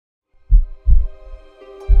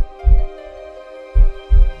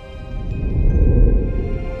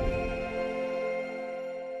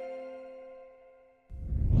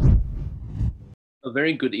A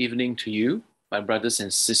very good evening to you, my brothers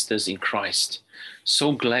and sisters in Christ.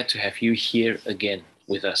 So glad to have you here again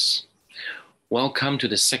with us. Welcome to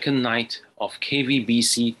the second night of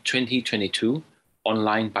KVBC 2022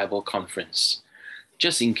 Online Bible Conference.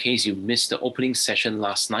 Just in case you missed the opening session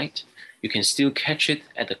last night, you can still catch it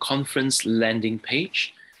at the conference landing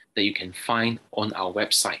page that you can find on our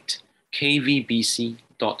website, kvbc.org.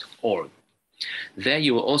 There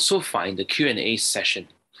you will also find the Q&A session,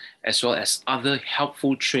 as well as other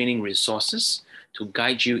helpful training resources to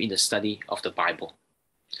guide you in the study of the Bible.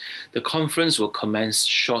 The conference will commence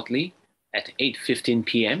shortly at 8:15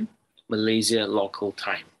 p.m. Malaysia local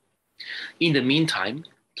time. In the meantime,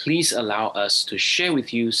 please allow us to share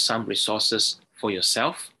with you some resources for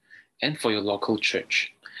yourself and for your local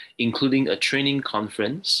church, including a training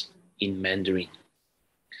conference in Mandarin.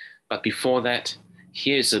 But before that,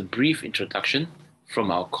 here is a brief introduction from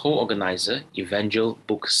our co-organizer, Evangel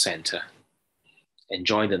Book Center.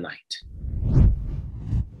 Enjoy the night.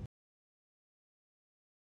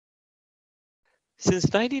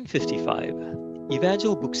 Since 1955,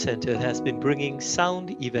 Evangel Book Center has been bringing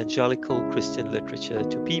sound evangelical Christian literature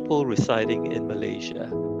to people residing in Malaysia.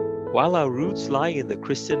 While our roots lie in the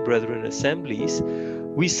Christian Brethren assemblies,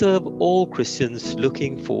 we serve all Christians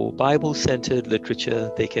looking for Bible-centered literature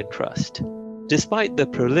they can trust. Despite the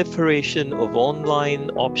proliferation of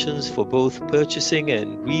online options for both purchasing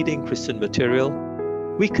and reading Christian material,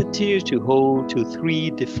 we continue to hold to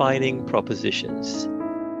three defining propositions.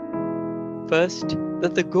 First,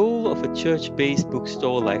 that the goal of a church-based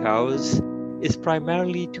bookstore like ours is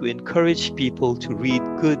primarily to encourage people to read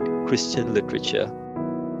good Christian literature.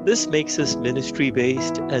 This makes us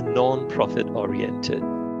ministry-based and non-profit oriented.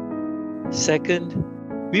 Second,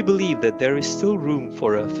 we believe that there is still room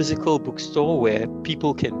for a physical bookstore where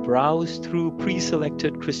people can browse through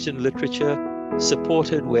pre-selected Christian literature,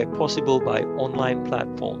 supported where possible by online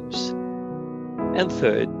platforms. And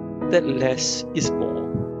third, that less is more.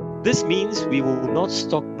 This means we will not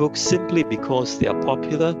stock books simply because they are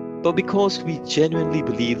popular, but because we genuinely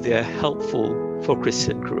believe they are helpful for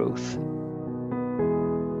Christian growth.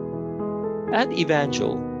 At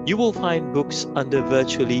Evangel, you will find books under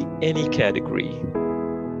virtually any category.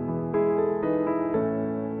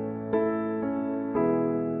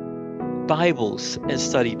 Bibles and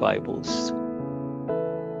study Bibles,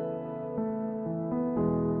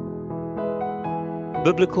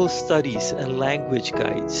 biblical studies and language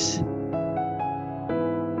guides,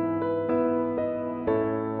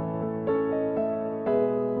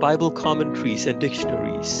 Bible commentaries and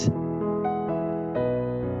dictionaries,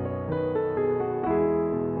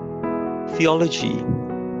 theology,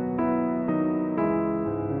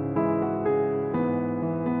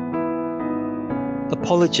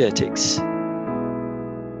 apologetics,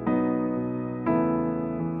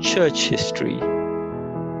 church history,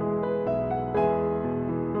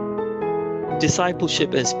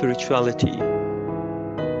 discipleship and spirituality,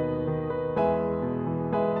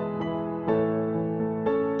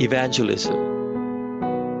 evangelism,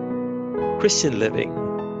 Christian living,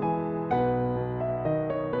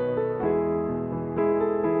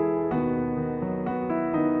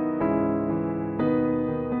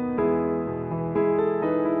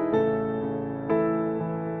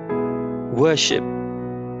 worship,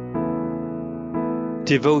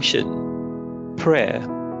 devotion, prayer,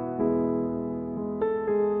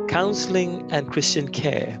 counseling and Christian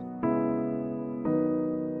care,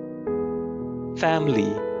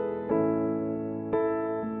 family,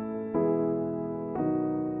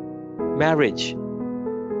 marriage,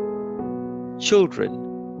 children,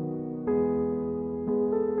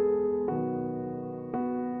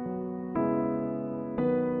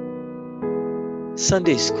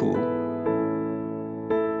 Sunday school,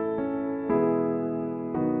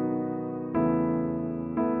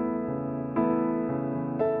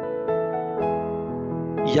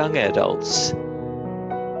 young adults,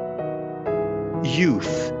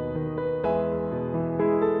 youth,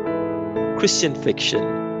 Christian fiction,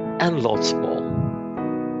 and lots more.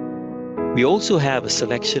 We also have a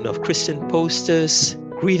selection of Christian posters,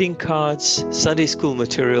 greeting cards, Sunday school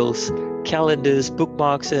materials, calendars,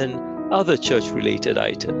 bookmarks, and other church-related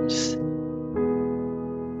items.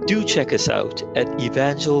 Do check us out at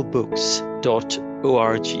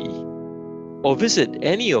evangelbooks.org or visit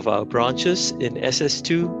any of our branches in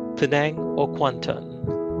SS2, Penang, or Kuantan.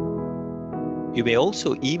 You may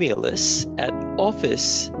also email us at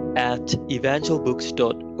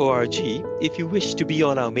office@evangelbooks.org if you wish to be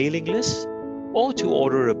on our mailing list or to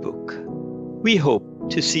order a book. We hope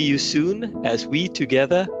to see you soon as we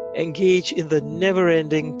together engage in the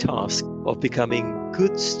never-ending task of becoming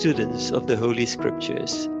good students of the Holy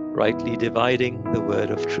Scriptures. rightly dividing the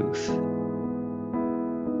word of truth.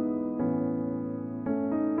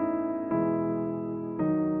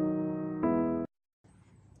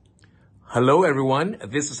 Hello everyone,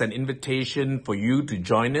 this is an invitation for you to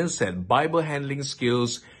join us at Bible Handling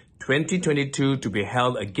Skills 2022 to be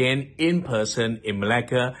held again in person in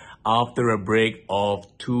Malacca after a break of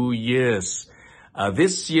 2 years.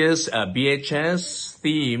 This year's BHS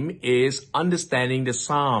theme is Understanding the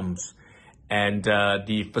Psalms, and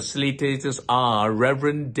the facilitators are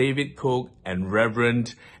Reverend David Cook and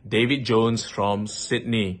Reverend David Jones from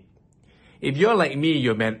Sydney. If you're like me,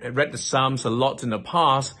 you've read the Psalms a lot in the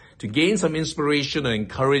past to gain some inspiration and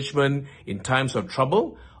encouragement in times of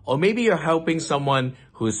trouble, or maybe you're helping someone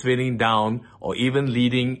who is feeling down or even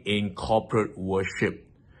leading in corporate worship.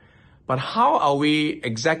 But how are we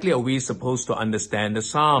supposed to understand the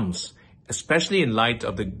Psalms, especially in light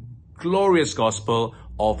of the glorious gospel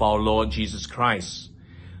of our Lord Jesus Christ?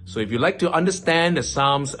 So if you'd like to understand the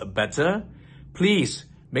Psalms better, please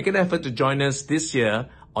make an effort to join us this year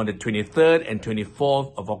on the 23rd and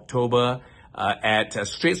 24th of October at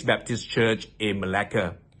Straits Baptist Church in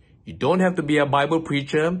Malacca. You don't have to be a Bible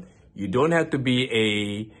preacher. You don't have to be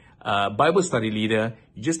a Bible study leader.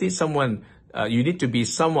 You just need someone, you need to be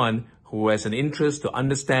someone who has an interest to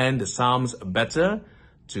understand the Psalms better,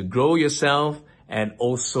 to grow yourself, and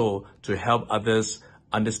also to help others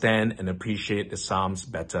understand and appreciate the Psalms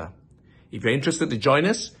better. If you're interested to join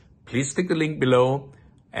us, please click the link below,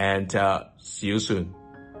 and see you soon.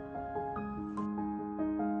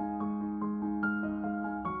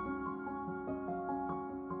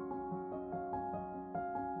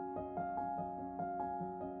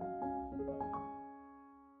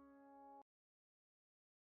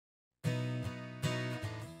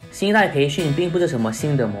 新一代培训并不是什么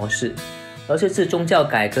新的模式，而是自宗教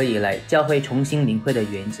改革以来教会重新领会的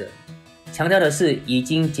原则，强调的是以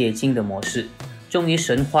经解经的模式，重于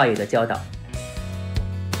神话语的教导。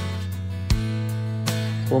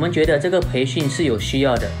我们觉得这个培训是有需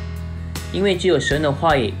要的，因为只有神的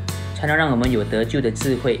话语才能让我们有得救的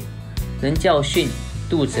智慧，能教训、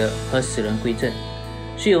督责和使人归正。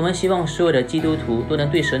所以我们希望所有的基督徒都能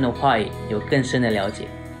对神的话语有更深的了解。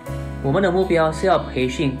我们的目标是要培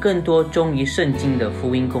训更多忠于圣经的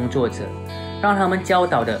福音工作者，让他们教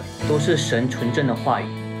导的都是神纯正的话语。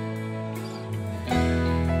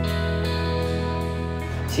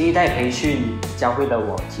新一代培训教会了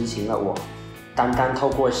我，提醒了我，单单透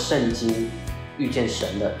过圣经遇见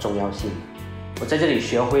神的重要性。我在这里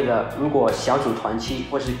学会了，如果小组团契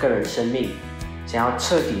或是个人生命想要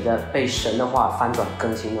彻底的被神的话翻转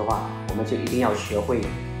更新的话，我们就一定要学会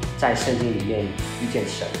在圣经里面遇见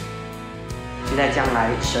神。期待将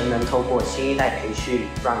来神能透过新一代培训，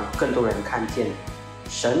让更多人看见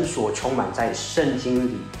神所充满在圣经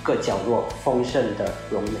里各角落丰盛的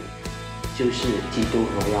荣美，就是基督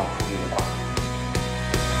荣耀福音的光。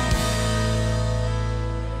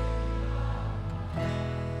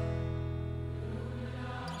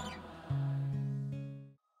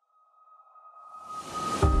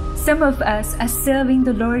Some of us are serving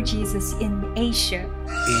the Lord Jesus in Asia,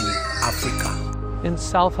 in Africa, in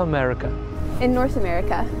South America, in North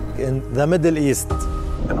America, in the Middle East,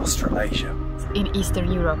 in Australasia, in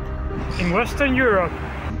Eastern Europe, in Western Europe,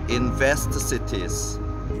 in vast cities,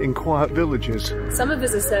 in quiet villages. Some of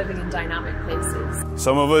us are serving in dynamic places.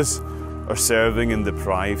 Some of us are serving in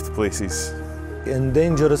deprived places, in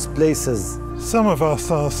dangerous places. Some of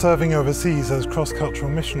us are serving overseas as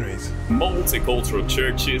cross-cultural missionaries. Multicultural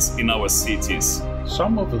churches in our cities.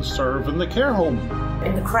 Some of us serve in the care home.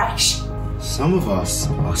 In the crash. Some of us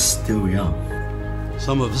are still young.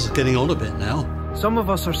 Some of us are getting on a bit now. Some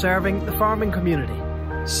of us are serving the farming community.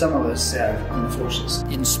 Some of us serve in the forces.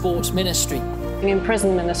 In sports ministry. In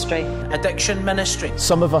prison ministry. Addiction ministry.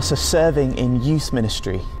 Some of us are serving in youth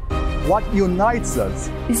ministry. What unites us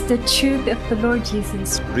is the truth of the Lord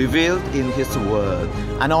Jesus, revealed in His Word,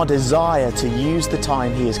 and our desire to use the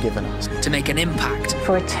time He has given us to make an impact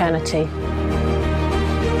for eternity.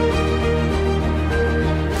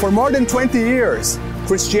 For more than 20 years,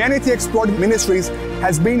 Christianity Explored Ministries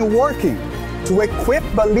has been working to equip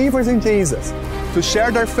believers in Jesus to share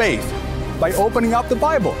their faith by opening up the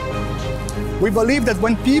Bible. We believe that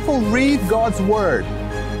when people read God's Word,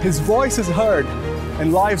 His voice is heard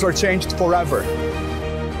and lives are changed forever.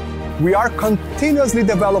 We are continuously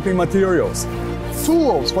developing materials,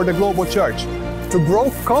 tools for the global church to grow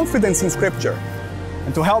confidence in Scripture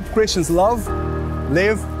and to help Christians love,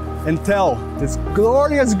 live, and tell this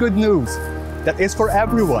glorious good news that is for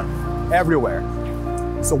everyone, everywhere.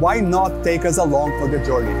 So why not take us along for the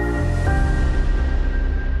journey?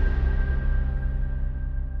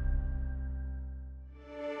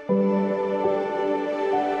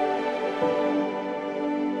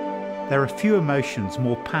 There are few emotions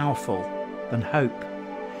more powerful than hope.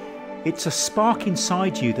 It's a spark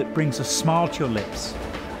inside you that brings a smile to your lips,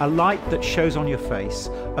 a light that shows on your face,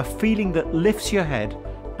 a feeling that lifts your head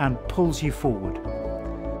and pulls you forward.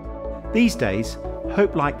 These days,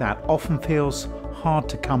 hope like that often feels hard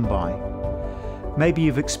to come by. Maybe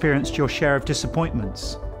you've experienced your share of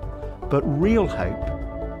disappointments, but real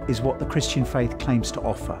hope is what the Christian faith claims to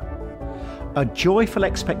offer. A joyful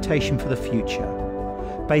expectation for the future,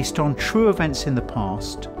 based on true events in the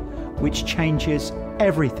past, which changes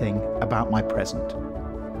everything about my present.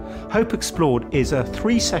 Hope Explored is a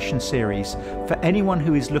 3-session series for anyone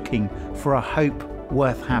who is looking for a hope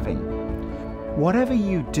worth having. Whatever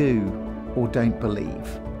you do or don't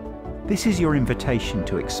believe, this is your invitation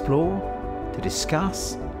to explore, to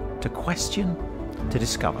discuss, to question, to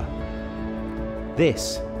discover.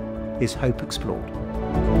 This is Hope Explored.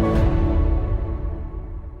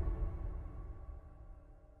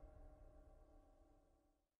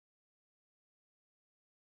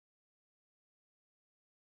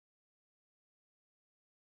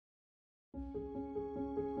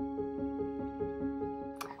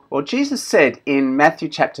 Well, Jesus said in Matthew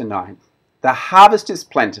chapter 9, "The harvest is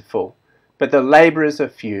plentiful, but the labourers are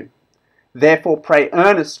few. Therefore pray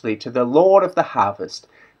earnestly to the Lord of the harvest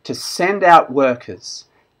to send out workers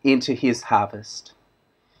into his harvest."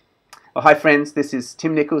 Well, hi friends, this is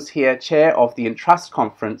Tim Nichols here, Chair of the Entrust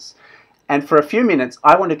Conference, and for a few minutes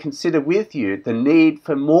I want to consider with you the need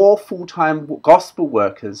for more full-time gospel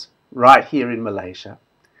workers right here in Malaysia.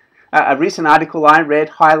 A recent article I read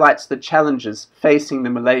highlights the challenges facing the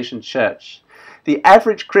Malaysian church. The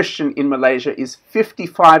average Christian in Malaysia is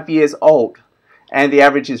 55 years old, and the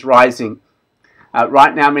average is rising.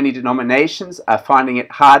 Right now, many denominations are finding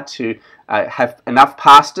it hard to have enough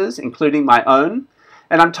pastors, including my own,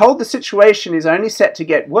 and I'm told the situation is only set to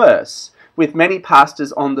get worse, with many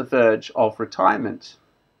pastors on the verge of retirement.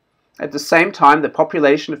 At the same time, the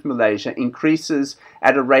population of Malaysia increases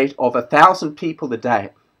at a rate of 1,000 people a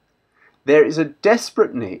day. There is a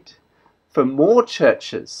desperate need for more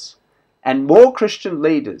churches and more Christian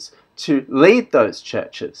leaders to lead those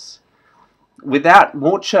churches. Without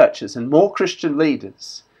more churches and more Christian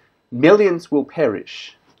leaders, millions will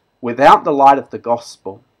perish without the light of the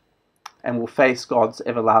gospel and will face God's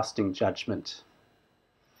everlasting judgment.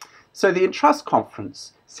 So the Entrust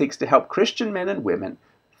Conference seeks to help Christian men and women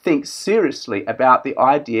think seriously about the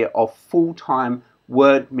idea of full-time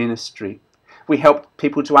word ministry. We help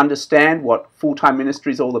people to understand what full-time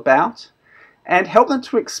ministry is all about and help them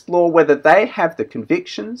to explore whether they have the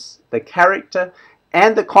convictions, the character,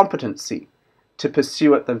 and the competency to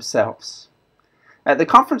pursue it themselves. The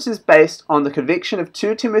conference is based on the conviction of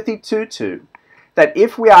 2 Timothy 2:2 that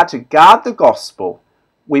if we are to guard the gospel,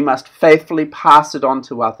 we must faithfully pass it on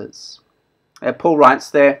to others. Paul writes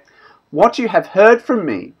there, "What you have heard from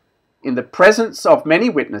me in the presence of many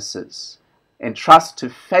witnesses, entrust to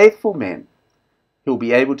faithful men who will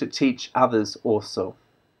be able to teach others also."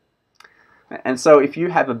 And so if you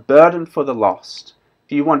have a burden for the lost,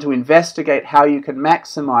 if you want to investigate how you can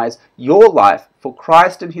maximize your life for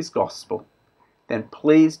Christ and his gospel, then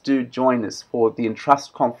please do join us for the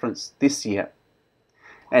Entrust Conference this year.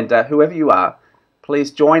 And whoever you are,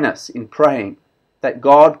 please join us in praying that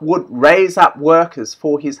God would raise up workers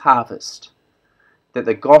for his harvest, that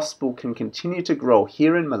the gospel can continue to grow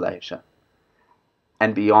here in Malaysia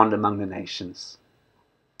and beyond among the nations.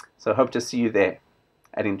 So I hope to see you there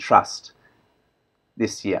at Entrust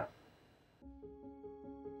this year.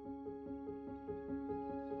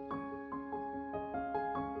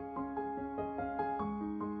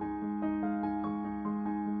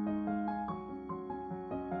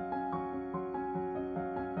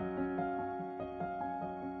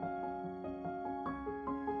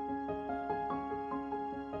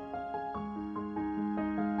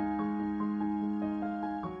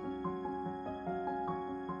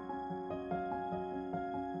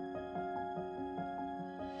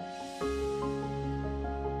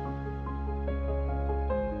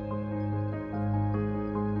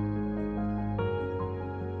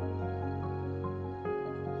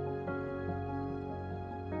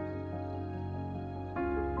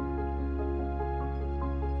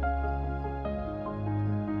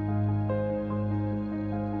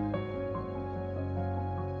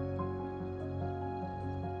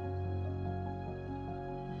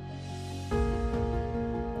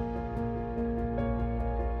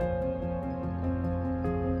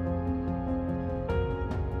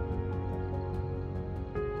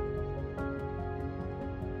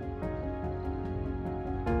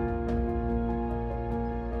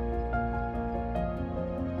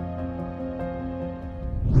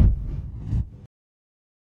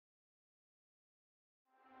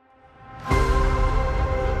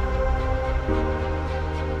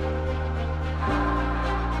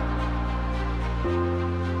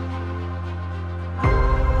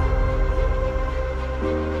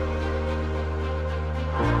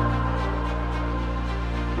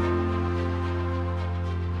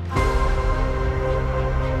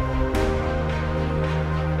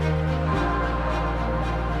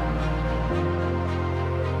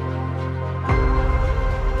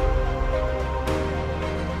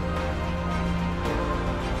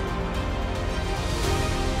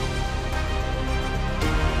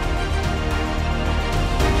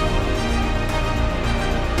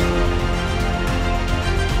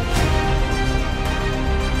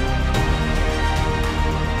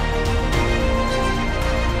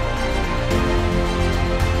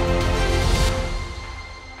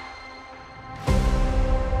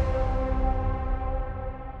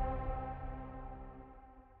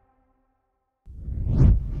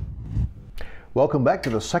 Welcome back to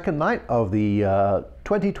the second night of the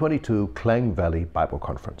 2022 Klang Valley Bible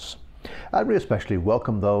Conference. I really especially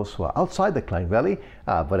welcome those who are outside the Klang Valley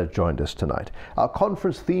but have joined us tonight. Our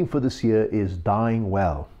conference theme for this year is Dying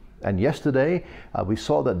Well. And yesterday we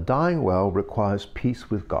saw that dying well requires peace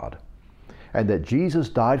with God, and that Jesus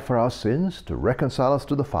died for our sins to reconcile us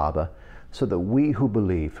to the Father so that we who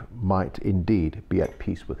believe might indeed be at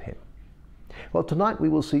peace with Him. Well, tonight we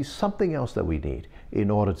will see something else that we need in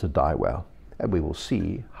order to die well, and we will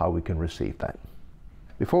see how we can receive that.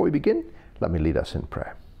 Before we begin, let me lead us in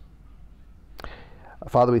prayer.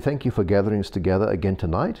 Father, we thank you for gathering us together again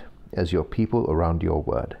tonight as your people around your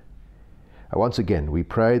word. And once again, we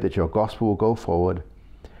pray that your gospel will go forward,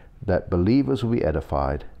 that believers will be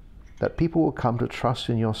edified, that people will come to trust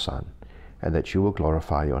in your Son, and that you will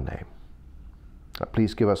glorify your name.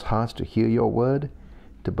 Please give us hearts to hear your word,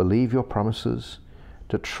 to believe your promises,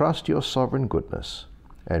 to trust your sovereign goodness,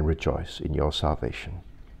 and rejoice in your salvation.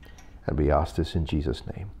 And we ask this in Jesus'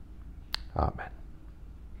 name. Amen.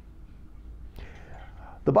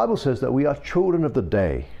 The Bible says that we are children of the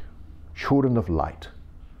day, children of light.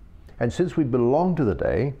 And since we belong to the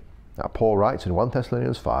day, Paul writes in 1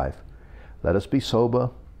 Thessalonians 5, let us be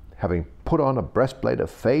sober, having put on a breastplate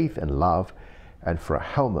of faith and love, and for a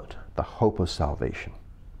helmet, the hope of salvation.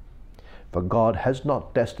 For God has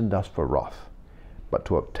not destined us for wrath, but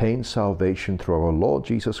to obtain salvation through our Lord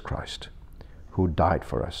Jesus Christ, who died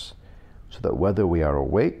for us, so that whether we are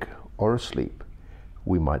awake or asleep,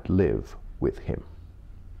 we might live with Him.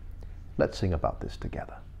 Let's sing about this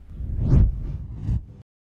together.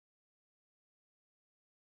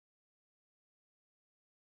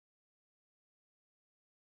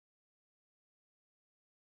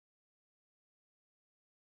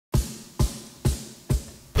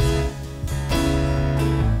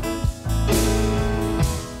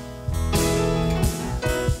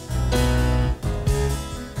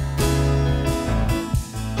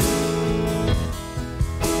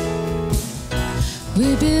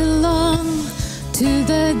 We belong to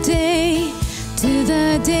the day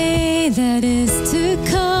that is to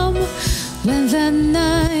come, when the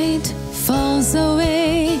night falls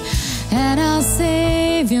away and our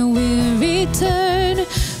Savior will return.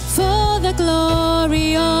 For the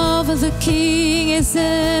glory of the King is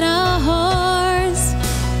in our hearts.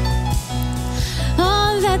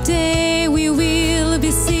 On that day we will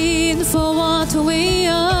be seen for what we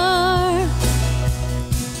are.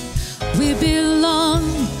 We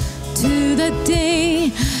belong to the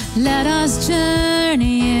day. Let us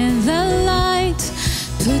journey in the light.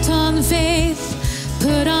 Put on faith,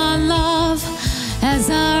 put on love as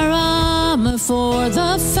our armor for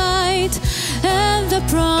the fight, and the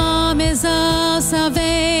promise of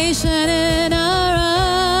salvation in our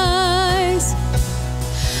eyes.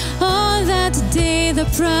 On that day the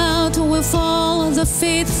proud will fall, the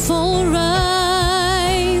faithful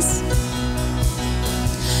rise.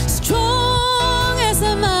 Strong as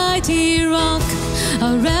a mighty rock,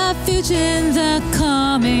 a refuge in the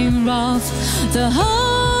coming wrath. The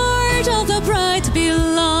heart of the bride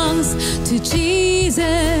belongs to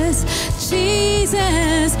Jesus,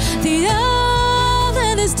 Jesus. The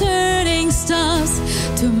earth is turning stars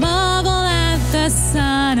to marvel at the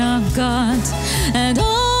Son of God. And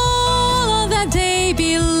all of that day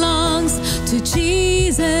belongs to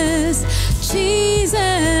Jesus, Jesus.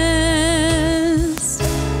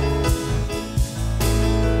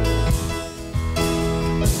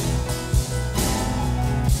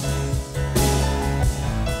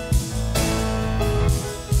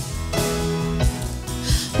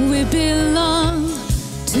 We belong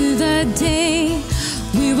to the day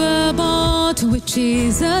we were bought with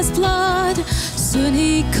Jesus' blood. Soon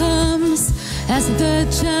He comes as the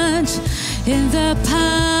judge in the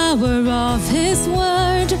power of His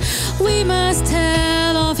word. We must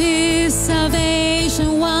tell of His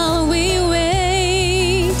salvation while we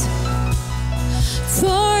wait.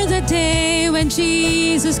 For the day when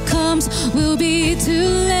Jesus comes will be too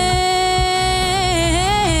late.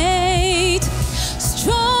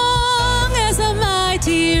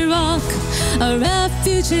 Rock, a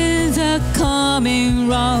refuge in the coming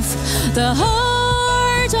wrath. The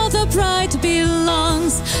heart of the bride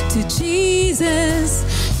belongs to Jesus,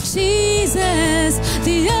 Jesus.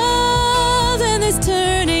 The earth and its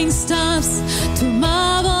turning stops to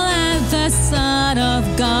marvel at the Son of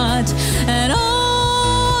God. And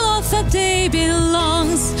all of that day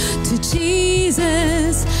belongs to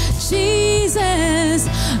Jesus, Jesus.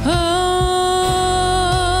 Oh,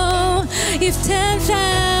 if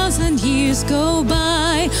 10,000 years go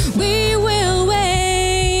by, we will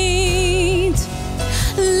wait.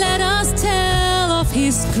 Let us tell of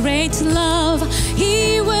His great love.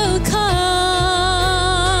 He will come.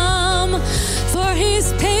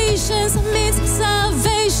 His patience means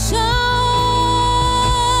salvation.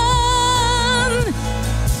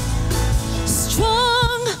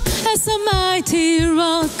 Strong as a mighty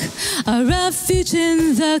rock, a refuge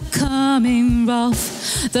in the coming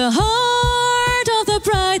wrath. The heart of the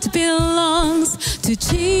bride belongs to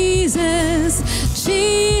Jesus,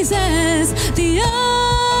 Jesus. The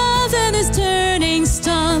earth and its turning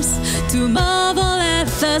stops to marvel at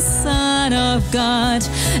the Son of God,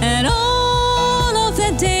 and all of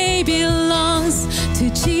that day belongs to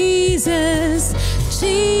Jesus,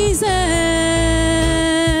 Jesus.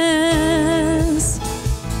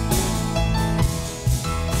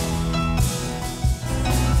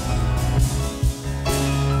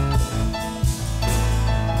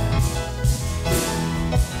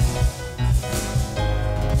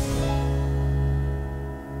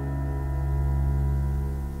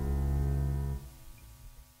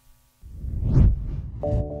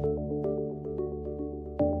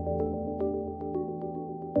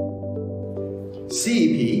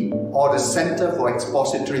 CEP, or the Center for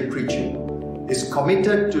Expository Preaching, is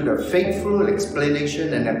committed to the faithful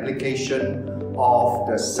explanation and application of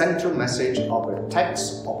the central message of a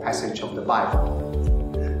text or passage of the Bible.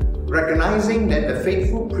 Recognizing that the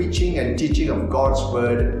faithful preaching and teaching of God's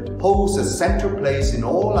Word holds a central place in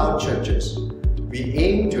all our churches, we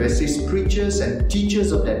aim to assist preachers and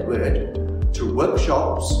teachers of that Word through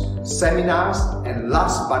workshops, seminars, and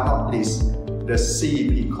last but not least, the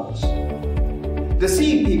CEP course. The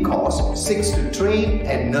CEP course seeks to train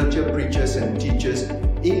and nurture preachers and teachers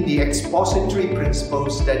in the expository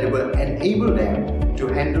principles that will enable them to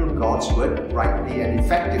handle God's Word rightly and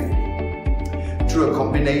effectively. Through a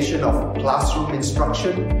combination of classroom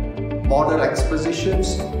instruction, model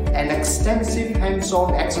expositions, and extensive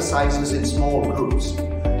hands-on exercises in small groups,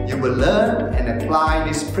 you will learn and apply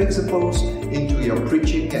these principles into your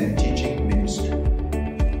preaching and teaching ministry.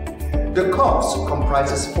 The course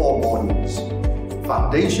comprises 4 modules.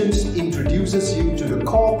 Foundations introduces you to the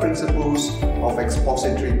core principles of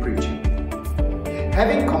expository preaching.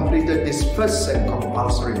 Having completed this first and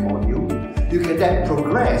compulsory module, you can then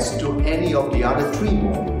progress to any of the other 3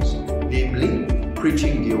 modules, namely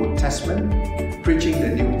preaching the Old Testament, preaching the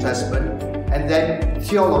New Testament, and then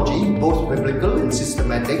theology, both biblical and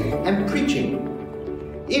systematic, and preaching.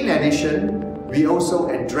 In addition, we also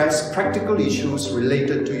address practical issues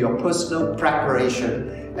related to your personal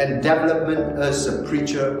preparation and development as a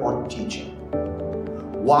preacher or teacher.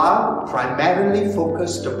 While primarily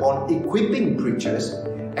focused upon equipping preachers,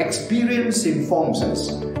 experience informs us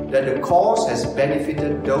that the course has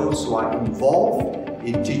benefited those who are involved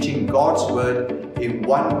in teaching God's Word in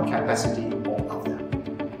one capacity or other.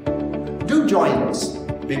 Do join us,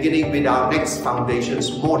 beginning with our next Foundations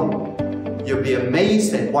module. You'll be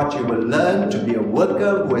amazed at what you will learn to be a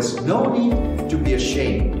worker who has no need to be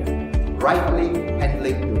ashamed, rightly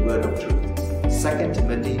handling the word of truth. 2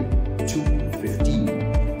 Timothy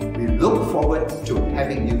 2:15. We look forward to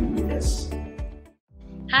having you with us.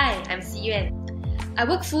 Hi, I'm Si Yuan. I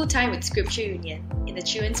work full-time with Scripture Union in the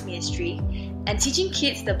children's ministry, and teaching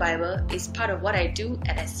kids the Bible is part of what I do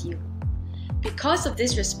at SU. Because of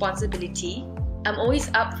this responsibility, I'm always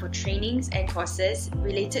up for trainings and courses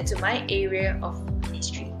related to my area of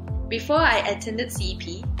ministry. Before I attended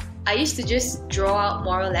CEP, I used to just draw out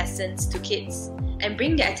moral lessons to kids and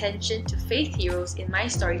bring their attention to faith heroes in my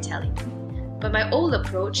storytelling. But my old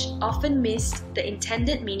approach often missed the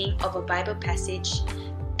intended meaning of a Bible passage,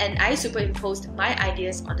 and I superimposed my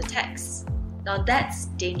ideas on the text. Now that's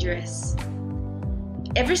dangerous.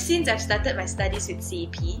 Ever since I've started my studies with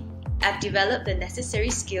CEP, I've developed the necessary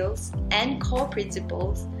skills and core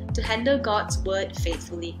principles to handle God's Word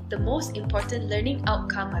faithfully. The most important learning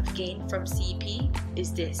outcome I've gained from CEP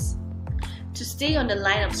is this: to stay on the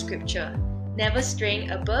line of Scripture, never straying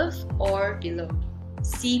above or below.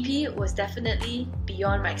 CEP was definitely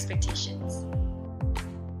beyond my expectations.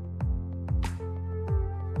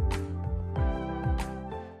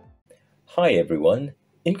 Hi everyone.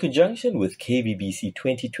 In conjunction with KVBC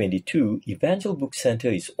 2022, Evangel Book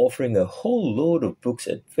Center is offering a whole load of books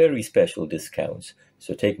at very special discounts.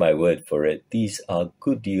 So take my word for it, these are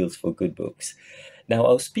good deals for good books. Now,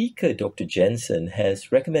 our speaker, Dr. Jensen,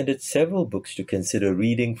 has recommended several books to consider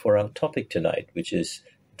reading for our topic tonight, which is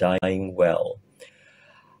Dying Well.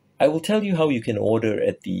 I will tell you how you can order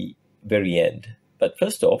at the very end. But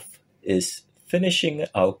first off is Finishing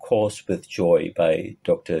Our Course with Joy by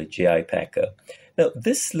Dr. J.I. Packer. Now,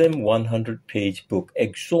 this slim 100-page book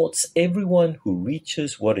exhorts everyone who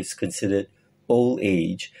reaches what is considered old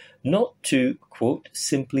age not to, quote,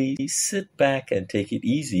 simply sit back and take it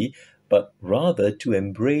easy, but rather to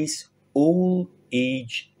embrace old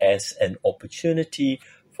age as an opportunity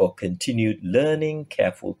for continued learning,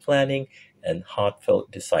 careful planning, and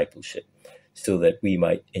heartfelt discipleship, so that we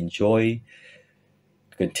might enjoy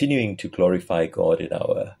continuing to glorify God in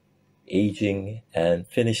our aging and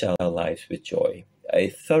finish our lives with joy. I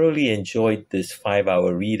thoroughly enjoyed this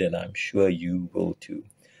 5-hour read, and I'm sure you will too.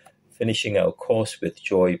 Finishing our course with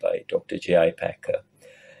joy by Dr. J.I. Packer.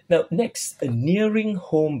 Now, next, Nearing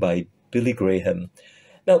Home by Billy Graham.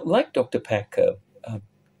 Now, like Dr. Packer,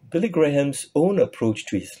 Billy Graham's own approach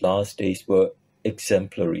to his last days were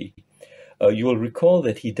exemplary. You will recall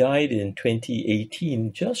that he died in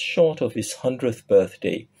 2018, just short of his 100th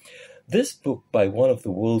birthday. This book by one of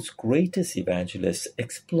the world's greatest evangelists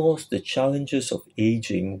explores the challenges of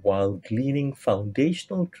aging while gleaning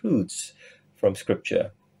foundational truths from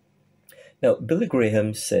Scripture. Now, Billy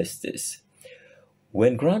Graham says this: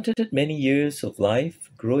 "When granted many years of life,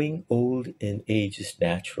 growing old in age is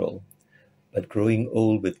natural, but growing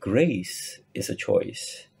old with grace is a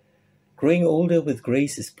choice. Growing older with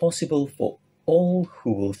grace is possible for all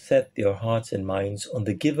who will set their hearts and minds on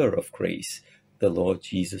the giver of grace, the Lord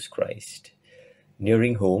Jesus Christ."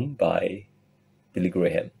 Nearing Home by Billy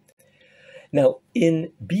Graham. Now,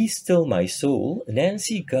 in Be Still My Soul,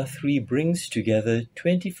 Nancy Guthrie brings together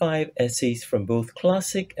 25 essays from both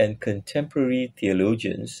classic and contemporary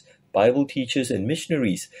theologians, Bible teachers, and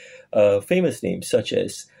missionaries, famous names such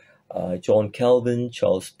as John Calvin,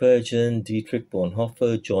 Charles Spurgeon, Dietrich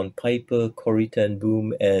Bonhoeffer, John Piper, Corrie ten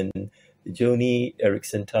Boom, and Joni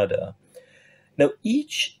Eareckson Tada. Now,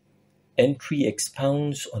 each entry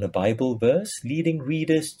expounds on a Bible verse, leading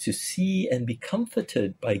readers to see and be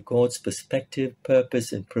comforted by God's perspective,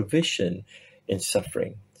 purpose, and provision in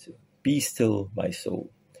suffering. So, Be Still My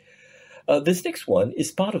Soul. This next one is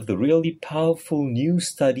part of the really powerful New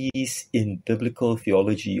Studies in Biblical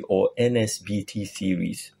Theology, or NSBT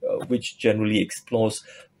series, which generally explores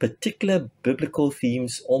particular biblical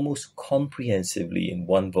themes almost comprehensively in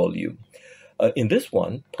one volume. In this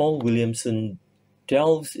one, Paul Williamson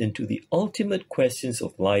delves into the ultimate questions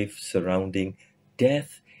of life surrounding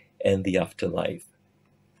death and the afterlife.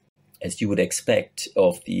 As you would expect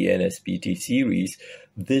of the NSBT series,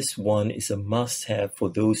 this one is a must-have for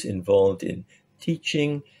those involved in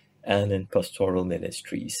teaching and in pastoral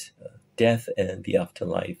ministries. Death and the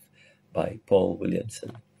Afterlife by Paul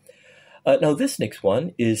Williamson. Now, this next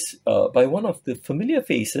one is by one of the familiar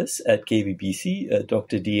faces at KVBC,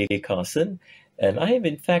 Dr. D.A. Carson, and I have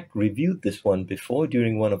in fact reviewed this one before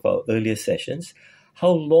during one of our earlier sessions. How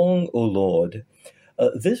Long, O Lord?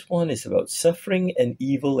 This one is about suffering and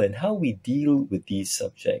evil and how we deal with these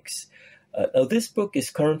subjects. Now, this book is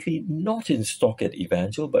currently not in stock at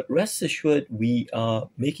Evangel, but rest assured we are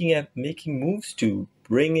making moves to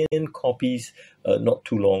bring in copies not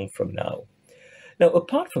too long from now. Now,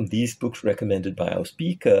 apart from these books recommended by our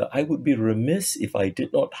speaker, I would be remiss if I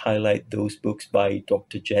did not highlight those books by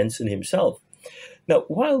Dr. Jensen himself. Now,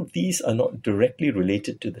 while these are not directly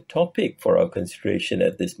related to the topic for our consideration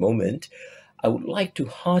at this moment, I would like to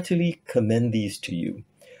heartily commend these to you.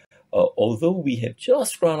 Although we have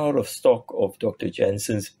just run out of stock of Dr.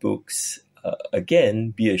 Jensen's books,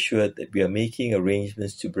 again, be assured that we are making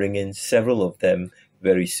arrangements to bring in several of them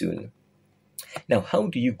very soon. Now, how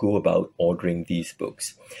do you go about ordering these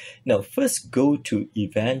books? Now, first go to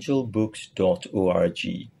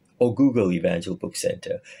evangelbooks.org or Google Evangel Book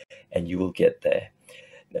Center, and you will get there.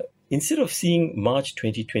 Now, instead of seeing March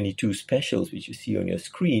 2022 specials, which you see on your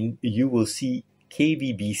screen, you will see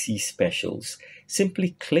KVBC specials.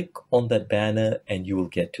 Simply click on that banner and you will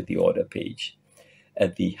get to the order page.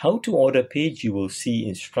 At the How to Order page, you will see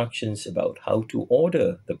instructions about how to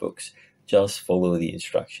order the books. Just follow the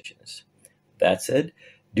instructions. That said,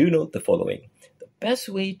 do note the following. The best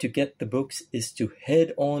way to get the books is to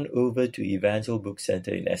head on over to Evangel Book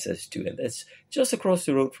Center in SS2, and that's just across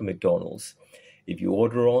the road from McDonald's. If you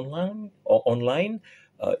order online,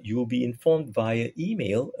 you will be informed via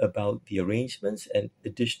email about the arrangements and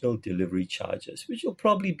additional delivery charges, which will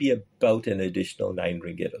probably be about an additional 9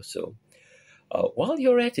 ringgit or so. While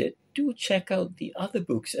you're at it, do check out the other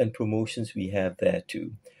books and promotions we have there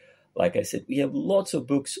too. Like I said, we have lots of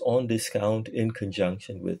books on discount in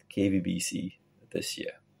conjunction with KVBC this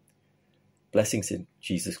year. Blessings in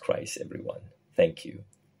Jesus Christ, everyone. Thank you.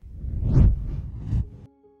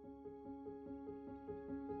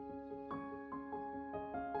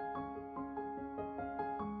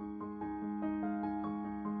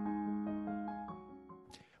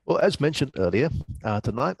 Well, as mentioned earlier,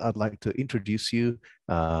 tonight I'd like to introduce you,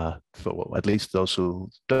 for at least those who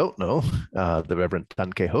don't know, the Reverend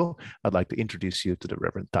Tan Kay Ho. I'd like to introduce you to the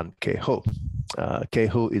Reverend Tan Kay Ho.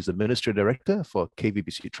 Keho is the Ministry Director for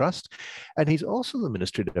KVBC Trust, and he's also the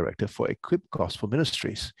Ministry Director for Equip Gospel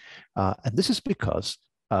Ministries. And this is because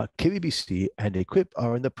KVBC and Equip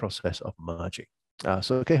are in the process of merging.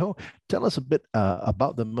 So Keho, tell us a bit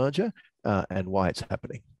about the merger and why it's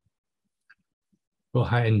happening. Well,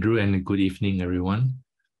 hi Andrew, and good evening, everyone.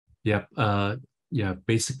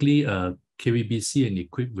 Basically, KVBC and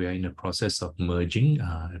Equip, we are in the process of merging,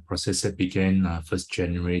 a process that began 1st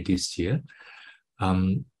January this year.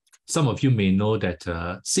 Some of you may know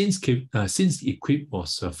that since Equip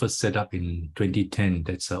was first set up in 2010,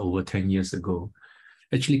 that's over 10 years ago,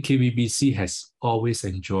 actually KVBC has always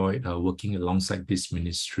enjoyed working alongside this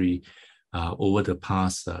ministry over the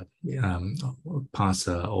past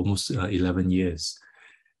almost 11 years.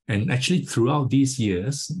 And actually throughout these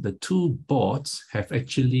years, the two boards have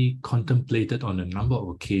actually contemplated on a number of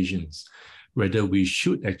occasions whether we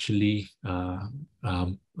should actually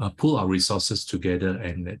pull our resources together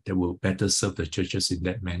and that will better serve the churches in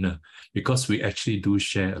that manner, because we actually do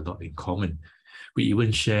share a lot in common. We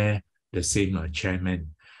even share the same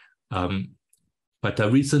chairman.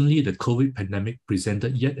 But recently, the COVID pandemic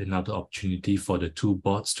presented yet another opportunity for the two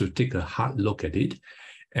boards to take a hard look at it.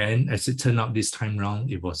 And as it turned out this time round,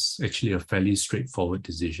 it was actually a fairly straightforward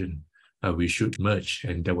decision. We should merge,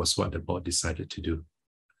 and that was what the board decided to do.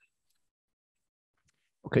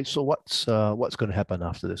 Okay, so what's going to happen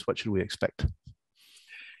after this? What should we expect?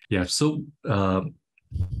 Yeah, so the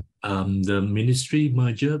ministry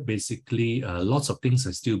merger, basically, lots of things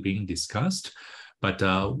are still being discussed. But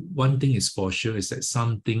one thing is for sure is that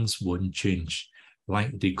some things won't change,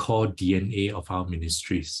 like the core DNA of our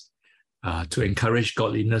ministries. To encourage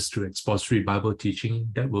godliness through expository Bible teaching,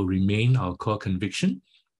 that will remain our core conviction.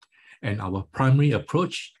 And our primary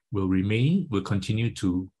approach will continue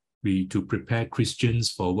to be to prepare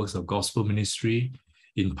Christians for works of gospel ministry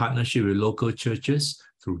in partnership with local churches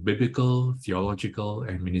through biblical, theological,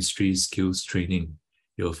 and ministry skills training.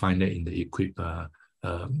 You'll find that in the Equip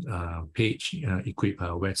page, Equip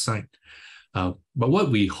website. But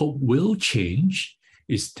what we hope will change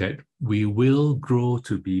is that we will grow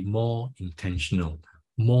to be more intentional,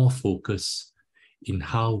 more focused in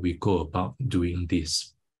how we go about doing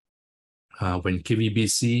this. When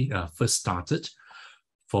KVBC first started,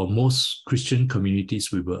 for most Christian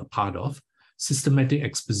communities we were a part of, systematic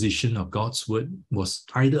exposition of God's word was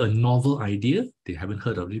either a novel idea, they haven't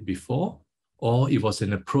heard of it before, or it was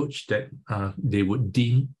an approach that they would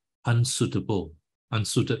deem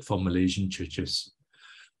unsuited for Malaysian churches.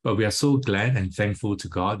 But we are so glad and thankful to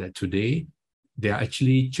God that today there are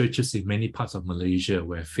actually churches in many parts of Malaysia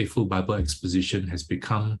where faithful Bible exposition has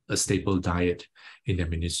become a staple diet in their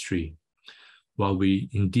ministry. While we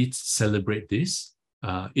indeed celebrate this,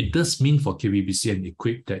 it does mean for KVBC and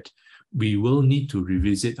Equip that we will need to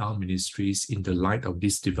revisit our ministries in the light of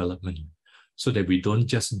this development, so that we don't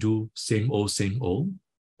just do same old,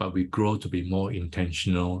 but we grow to be more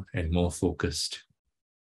intentional and more focused.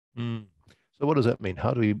 So what does that mean?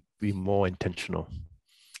 How do we be more intentional?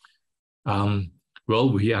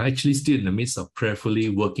 Well, we are actually still in the midst of prayerfully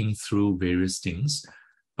working through various things.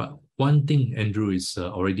 But one thing, Andrew, is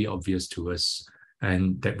already obvious to us,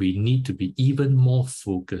 and that we need to be even more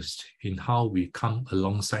focused in how we come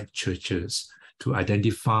alongside churches to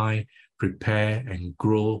identify, prepare, and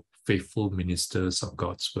grow faithful ministers of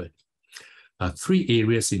God's word. Three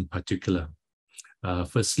areas in particular.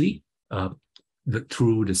 Firstly,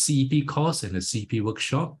 through the CEP course and the CEP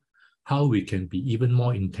workshop, how we can be even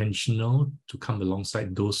more intentional to come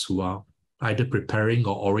alongside those who are either preparing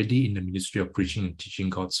or already in the ministry of preaching and teaching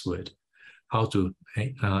God's word. How to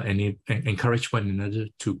encourage one another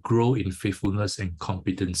to grow in faithfulness and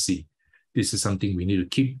competency. This is something we need to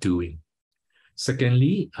keep doing.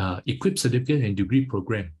 Secondly, Equip Certificate and Degree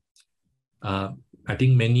Program. I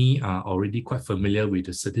think many are already quite familiar with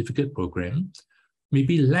the certificate program.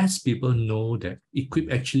 Maybe less people know that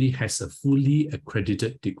Equip actually has a fully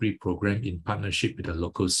accredited degree program in partnership with a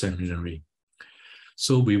local seminary.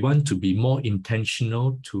 So we want to be more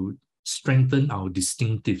intentional to strengthen our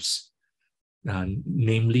distinctives,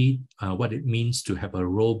 namely what it means to have a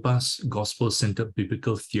robust gospel-centered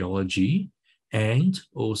biblical theology and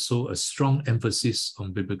also a strong emphasis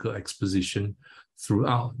on biblical exposition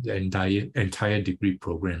throughout the entire degree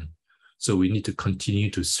program. So we need to continue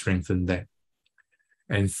to strengthen that.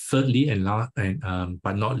 And thirdly,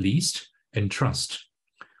 but not least, entrust.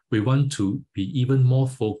 We want to be even more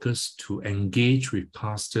focused to engage with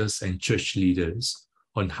pastors and church leaders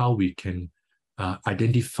on how we can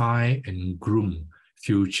identify and groom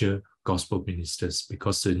future gospel ministers,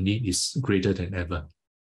 because the need is greater than ever.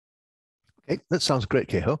 Okay, that sounds great,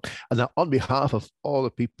 Keho. And now, on behalf of all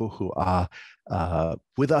the people who are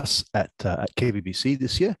with us at KVBC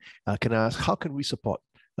this year, can I ask, how can we support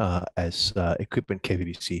as Equipment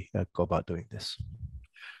KVBC go about doing this?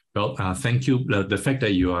 Well, thank you. The fact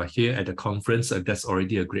that you are here at the conference, that's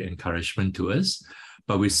already a great encouragement to us.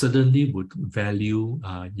 But we certainly would value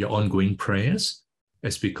your ongoing prayers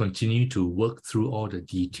as we continue to work through all the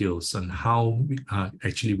details on how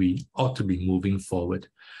we ought to be moving forward.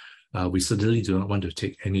 We certainly do not want to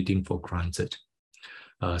take anything for granted.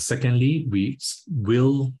 Secondly, we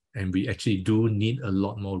will and we actually do need a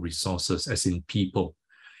lot more resources, as in people.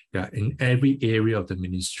 Yeah, in every area of the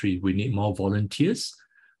ministry, we need more volunteers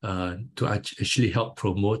to actually help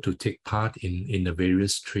promote, to take part in the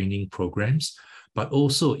various training programs, but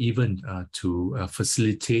also even to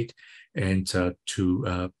facilitate and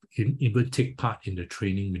to even take part in the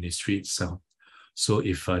training ministry itself. So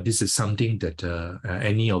if this is something that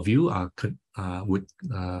any of you are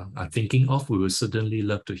thinking of, we will certainly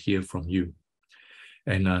love to hear from you.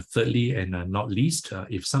 And thirdly, and not least,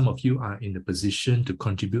 if some of you are in the position to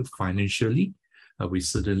contribute financially, we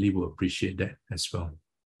certainly will appreciate that as well.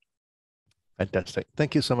 Fantastic.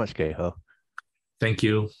 Thank you so much, Keho. Thank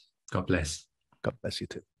you. God bless. God bless you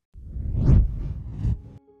too.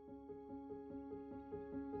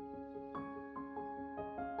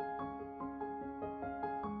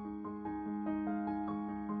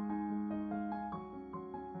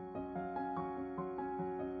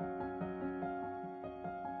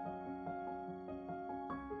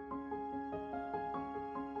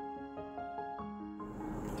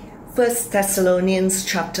 First Thessalonians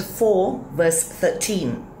chapter 4, verse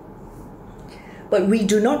 13. But we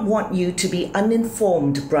do not want you to be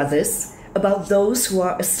uninformed, brothers, about those who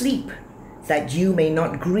are asleep, that you may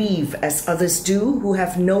not grieve as others do who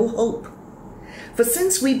have no hope. For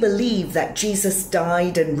since we believe that Jesus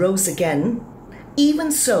died and rose again, even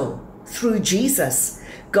so, through Jesus,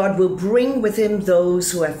 God will bring with him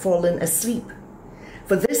those who have fallen asleep.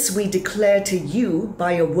 For this we declare to you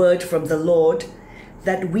by a word from the Lord,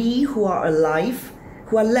 that we who are alive,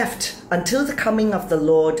 who are left until the coming of the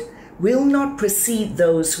Lord, will not precede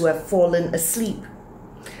those who have fallen asleep.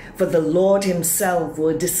 For the Lord himself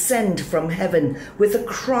will descend from heaven with a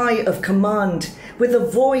cry of command, with the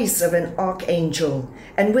voice of an archangel,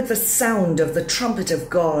 and with the sound of the trumpet of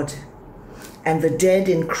God. And the dead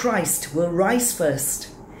in Christ will rise first.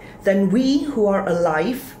 Then we who are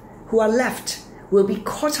alive, who are left, will be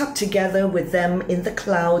caught up together with them in the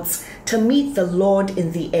clouds to meet the Lord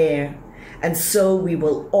in the air, and so we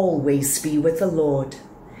will always be with the Lord.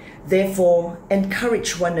 Therefore,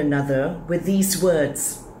 encourage one another with these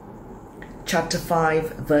words. Chapter 5,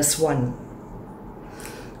 verse 1.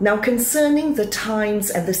 Now concerning the times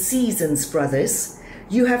and the seasons, brothers,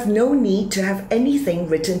 you have no need to have anything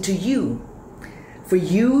written to you. For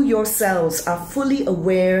you yourselves are fully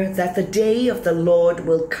aware that the day of the Lord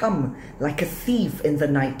will come like a thief in the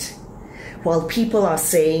night. While people are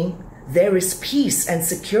saying, there is peace and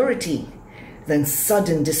security, then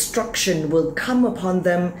sudden destruction will come upon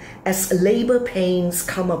them as labor pains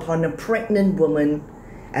come upon a pregnant woman,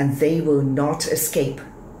 and they will not escape.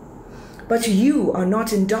 But you are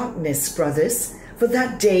not in darkness, brothers, for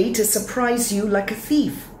that day to surprise you like a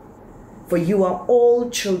thief. For you are all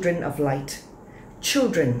children of light,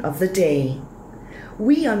 children of the day.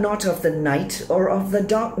 We are not of the night or of the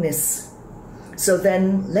darkness. So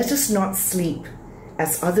then let us not sleep,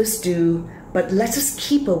 as others do, but let us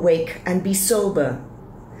keep awake and be sober.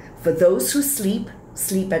 For those who sleep,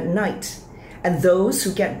 sleep at night, and those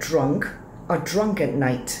who get drunk are drunk at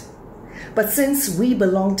night. But since we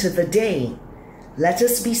belong to the day, let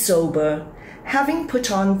us be sober, having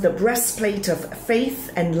put on the breastplate of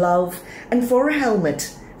faith and love, and for a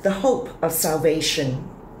helmet, the hope of salvation.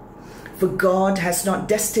 For God has not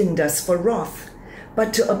destined us for wrath,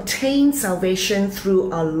 but to obtain salvation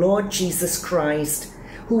through our Lord Jesus Christ,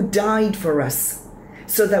 who died for us,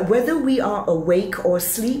 so that whether we are awake or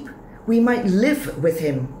asleep, we might live with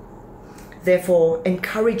him. Therefore,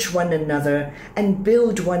 encourage one another and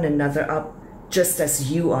build one another up, just as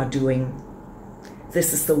you are doing.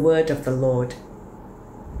 This is the word of the Lord.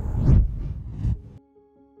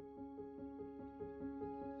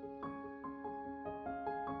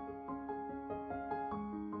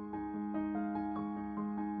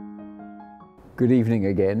 Good evening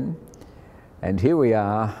again, and here we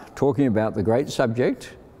are talking about the great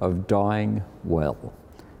subject of dying well.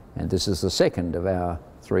 And this is the second of our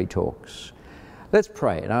 3 talks. Let's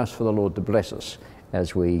pray and ask for the Lord to bless us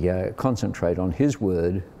as we concentrate on his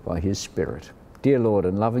word by his Spirit. Dear Lord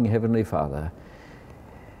and loving Heavenly Father,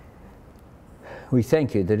 we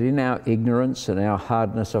thank you that in our ignorance and our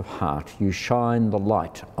hardness of heart, you shine the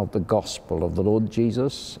light of the gospel of the Lord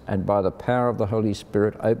Jesus, and by the power of the Holy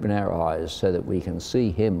Spirit open our eyes so that we can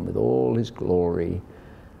see him with all his glory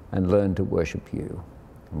and learn to worship you.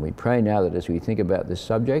 And we pray now that as we think about this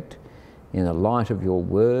subject, in the light of your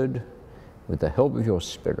word, with the help of your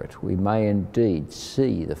Spirit, we may indeed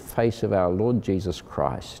see the face of our Lord Jesus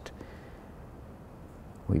Christ.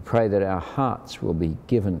 We pray that our hearts will be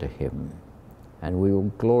given to him and we will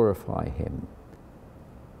glorify him,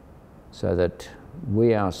 so that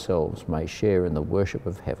we ourselves may share in the worship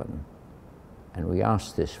of heaven. And we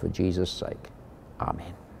ask this for Jesus' sake.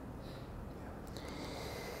 Amen.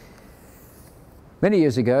 Many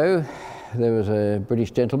years ago, there was a British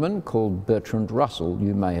gentleman called Bertrand Russell.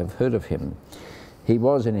 You may have heard of him. He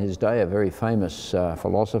was in his day a very famous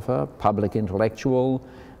philosopher, public intellectual,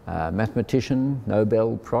 mathematician,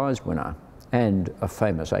 Nobel Prize winner, and a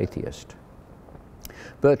famous atheist.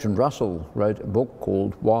 Bertrand Russell wrote a book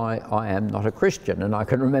called Why I Am Not a Christian, and I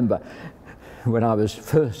can remember when I was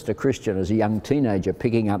first a Christian as a young teenager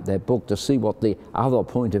picking up that book to see what the other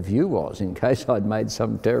point of view was in case I'd made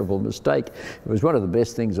some terrible mistake. It was one of the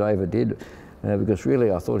best things I ever did because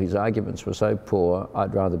really I thought his arguments were so poor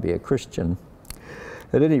I'd rather be a Christian.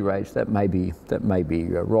 At any rate, that may be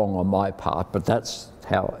wrong on my part, but that's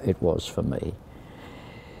how it was for me.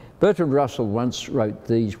 Bertrand Russell once wrote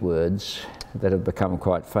these words that have become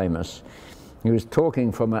quite famous. He was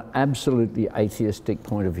talking from an absolutely atheistic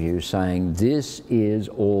point of view, saying, this is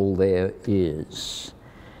all there is.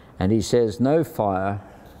 And he says, no fire,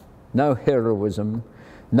 no heroism,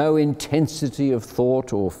 no intensity of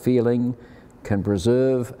thought or feeling can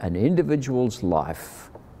preserve an individual's life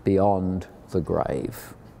beyond the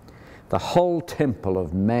grave. The whole temple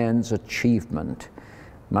of man's achievement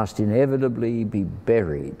must inevitably be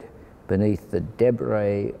buried beneath the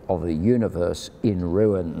debris of the universe in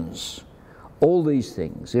ruins. All these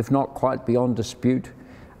things, if not quite beyond dispute,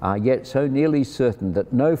 are yet so nearly certain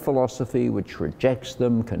that no philosophy which rejects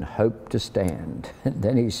them can hope to stand. And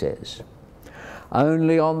then he says,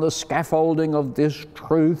 only on the scaffolding of this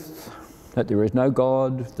truth, that there is no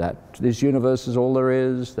God, that this universe is all there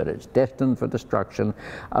is, that it's destined for destruction,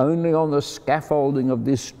 only on the scaffolding of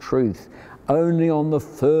this truth, only on the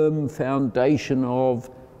firm foundation of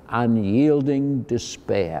unyielding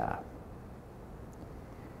despair,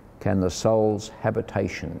 can the soul's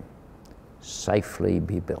habitation safely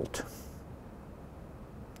be built.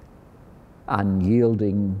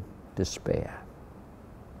 Unyielding despair.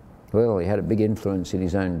 Well, he had a big influence in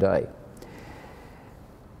his own day.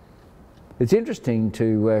 It's interesting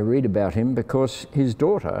to read about him because his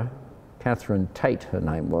daughter, Catherine Tate, her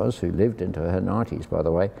name was, who lived into her 90s, by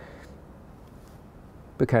the way,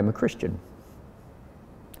 became a Christian.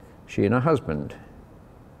 She and her husband,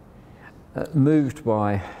 moved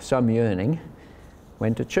by some yearning,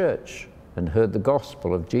 went to church and heard the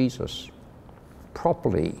gospel of Jesus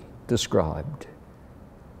properly described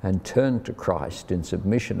and turned to Christ in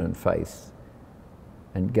submission and faith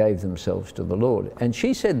and gave themselves to the Lord. And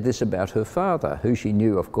she said this about her father, who she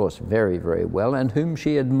knew, of course, very, very well and whom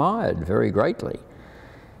she admired very greatly.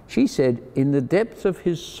 She said, in the depths of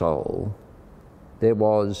his soul, there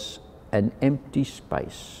was an empty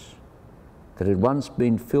space that had once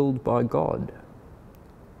been filled by God,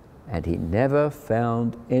 and he never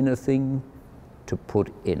found anything to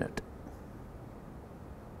put in it.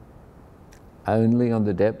 Only on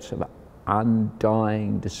the depths of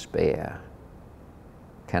undying despair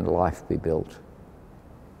can life be built.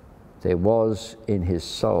 There was in his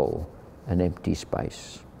soul an empty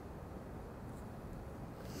space.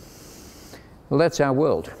 Well, that's our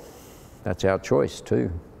world. That's our choice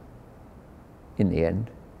too, in the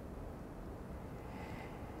end.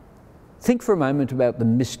 Think for a moment about the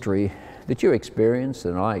mystery that you experience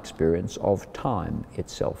and I experience of time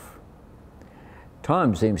itself.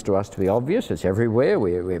 Time seems to us to be obvious. It's everywhere.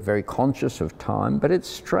 We're very conscious of time, but it's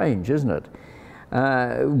strange, isn't it?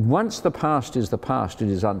 Once the past, it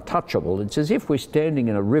is untouchable. It's as if we're standing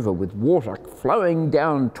in a river with water flowing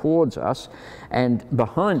down towards us, and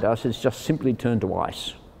behind us it's just simply turned to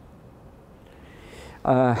ice.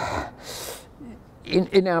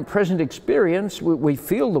 In our present experience, we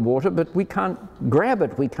feel the water, but we can't grab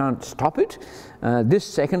it, we can't stop it. This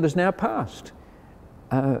second has now passed.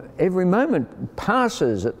 Every moment it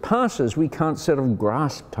passes, we can't sort of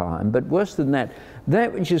grasp time, but worse than that,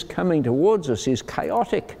 that which is coming towards us is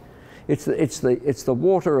chaotic. It's the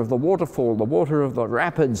water of the waterfall, the water of the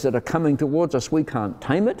rapids that are coming towards us. We can't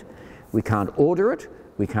tame it, we can't order it,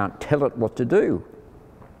 we can't tell it what to do.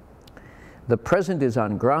 The present is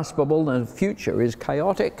ungraspable and the future is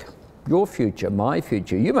chaotic. your future, my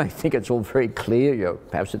future. You may think it's all very clear. You're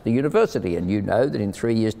perhaps at the university and you know that in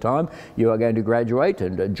 3 years' time you are going to graduate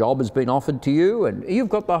and a job has been offered to you and you've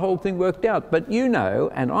got the whole thing worked out. But you know,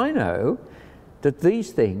 and I know, that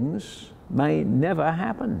these things may never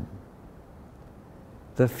happen.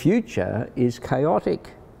 The future is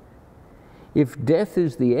chaotic. If death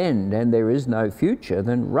is the end and there is no future,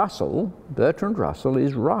 then Bertrand Russell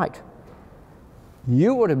is right.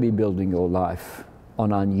 You ought to be building your life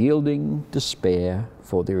on unyielding despair,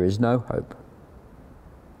 for there is no hope.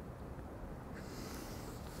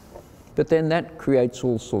 But then that creates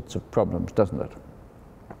all sorts of problems, doesn't it?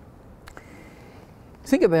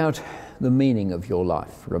 Think about the meaning of your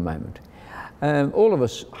life for a moment. All of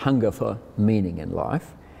us hunger for meaning in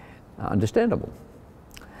life, understandable.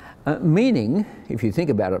 Meaning, if you think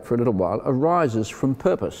about it for a little while, arises from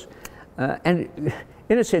purpose. And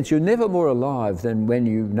in a sense, you're never more alive than when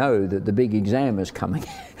you know that the big exam is coming.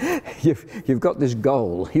 You've got this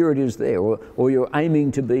goal, here it is there, or you're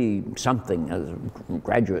aiming to be something as a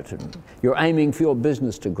graduate, and you're aiming for your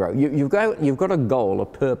business to grow. You've got a goal, a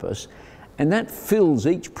purpose, and that fills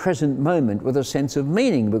each present moment with a sense of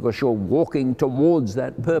meaning because you're walking towards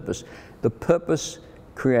that purpose. The purpose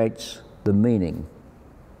creates the meaning.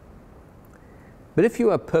 But if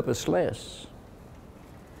you are purposeless,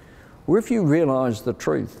 or if you realize the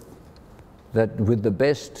truth that with the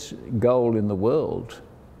best goal in the world,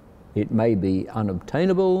 it may be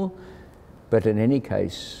unobtainable, but in any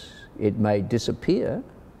case, it may disappear,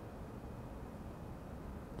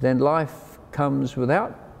 then life comes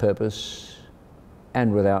without purpose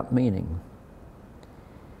and without meaning.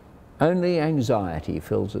 Only anxiety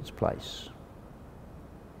fills its place.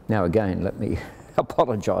 Now again, let me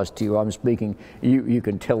apologise to you. I'm speaking, you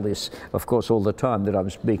can tell this, of course, all the time, that I'm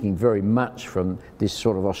speaking very much from this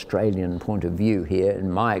sort of Australian point of view here,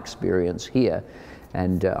 in my experience here,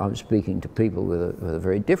 and I'm speaking to people with a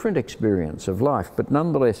very different experience of life. But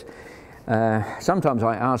nonetheless, sometimes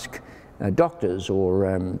I ask doctors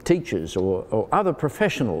or teachers or other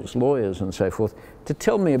professionals, lawyers and so forth, to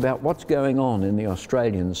tell me about what's going on in the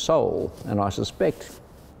Australian soul, and I suspect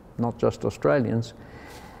not just Australians.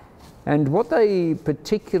 And what they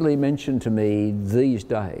particularly mention to me these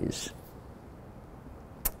days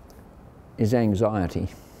is anxiety.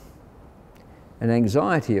 And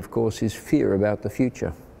anxiety, of course, is fear about the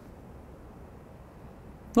future.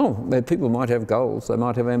 Oh, people might have goals, they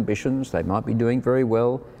might have ambitions, they might be doing very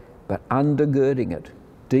well, but undergirding it,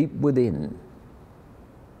 deep within,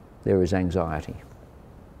 there is anxiety.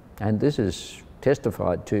 And this is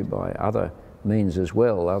testified to by other means as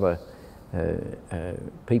well, other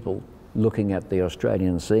people looking at the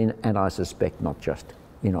Australian scene, and I suspect not just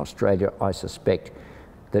in Australia, I suspect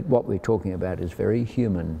that what we're talking about is very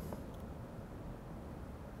human.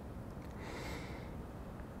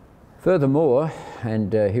 Furthermore,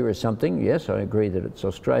 and here is something, yes, I agree that it's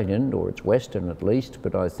Australian, or it's Western at least,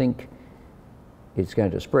 but I think it's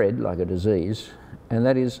going to spread like a disease, and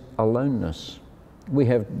that is aloneness. We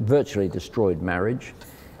have virtually destroyed marriage.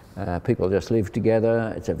 People just live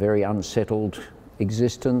together. It's a very unsettled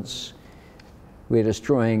existence. We're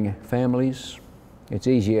destroying families. It's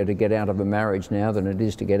easier to get out of a marriage now than it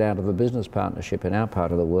is to get out of a business partnership in our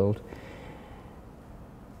part of the world.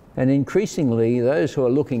 And increasingly, those who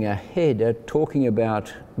are looking ahead are talking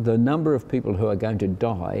about the number of people who are going to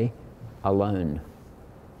die alone,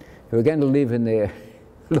 who are going to live in their...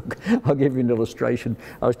 Look, I'll give you an illustration.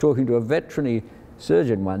 I was talking to a veterinary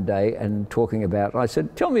surgeon one day and talking about, I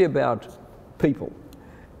said, tell me about people,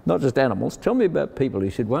 not just animals, tell me about people. He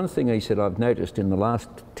said, one thing he said I've noticed in the last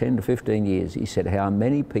 10 to 15 years, he said how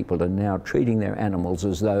many people are now treating their animals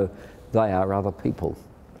as though they are other people.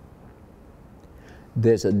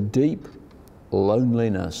 There's a deep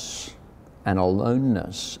loneliness and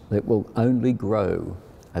aloneness that will only grow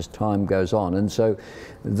as time goes on. And so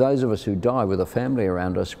those of us who die with a family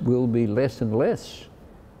around us will be less and less.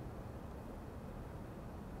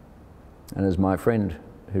 And as my friend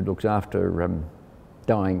who looks after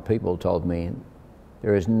dying people told me,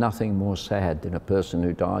 there is nothing more sad than a person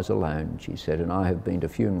who dies alone, she said, and I have been to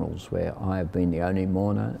funerals where I have been the only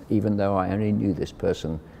mourner, even though I only knew this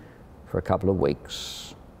person for a couple of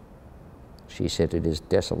weeks. She said it is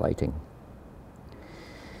desolating.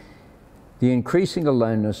 The increasing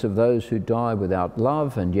aloneness of those who die without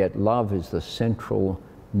love, and yet love is the central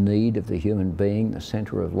need of the human being, the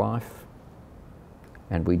centre of life.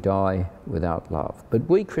 And we die without love. But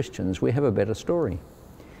we Christians, we have a better story.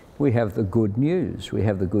 We have the good news. We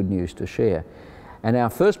have the good news to share. And our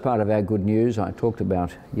first part of our good news I talked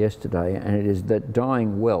about yesterday, and it is that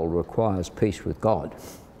dying well requires peace with God,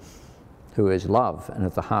 who is love and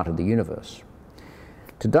at the heart of the universe.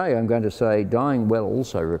 Today I'm going to say dying well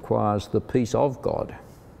also requires the peace of God,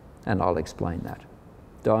 and I'll explain that.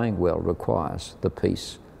 Dying well requires the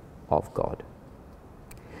peace of God.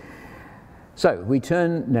 So we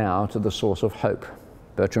turn now to the source of hope.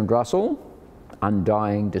 Bertrand Russell,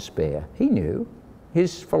 undying despair. He knew.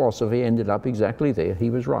 His philosophy ended up exactly there.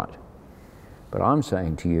 He was right. But I'm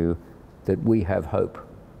saying to you that we have hope.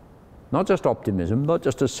 Not just optimism, not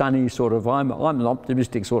just a sunny sort of, I'm an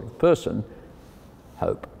optimistic sort of person.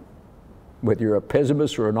 Hope. Whether you're a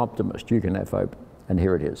pessimist or an optimist, you can have hope. And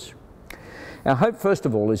here it is. Our hope, first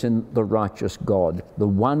of all, is in the righteous God, the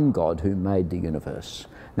one God who made the universe.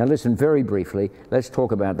 Now listen very briefly, let's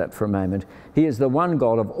talk about that for a moment. He is the one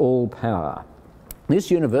God of all power. This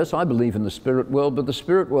universe, I believe in the spirit world, but the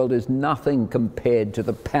spirit world is nothing compared to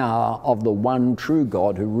the power of the one true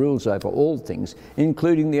God who rules over all things,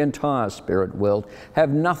 including the entire spirit world. Have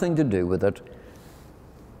nothing to do with it.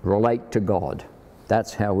 Relate to God.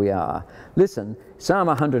 That's how we are. Listen, Psalm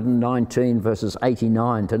 119 verses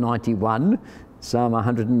 89 to 91. Psalm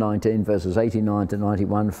 119 verses 89 to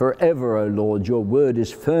 91. Forever, O Lord, your word is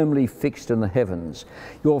firmly fixed in the heavens.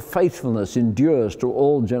 Your faithfulness endures to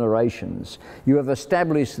all generations. You have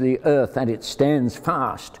established the earth and it stands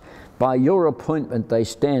fast. By your appointment they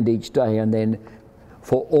stand each day, and then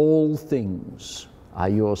for all things are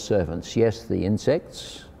your servants. Yes, the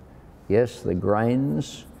insects. Yes, the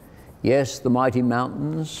grains. Yes, the mighty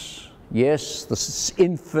mountains. Yes, the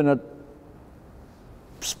infinite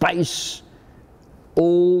space.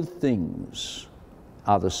 All things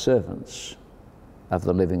are the servants of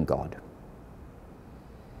the living God.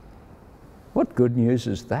 What good news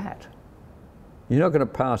is that? You're not going to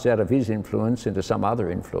pass out of his influence into some other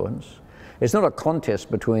influence. It's not a contest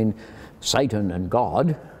between Satan and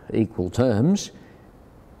God, equal terms.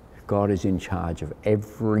 God is in charge of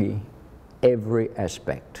every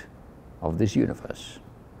aspect of this universe.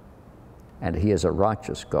 And he is a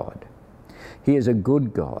righteous God. He is a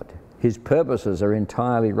good God. His purposes are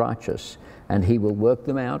entirely righteous, and he will work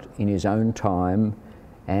them out in his own time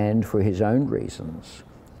and for his own reasons.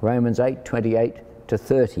 Romans 8:28 to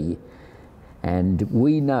 30. And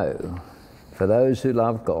we know, for those who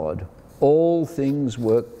love God, all things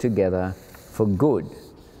work together for good,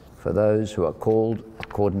 for those who are called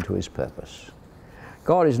according to his purpose.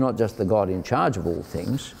 God is not just the God in charge of all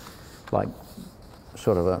things, like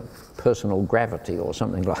sort of a personal gravity or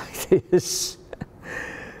something like this.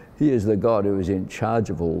 He is the God who is in charge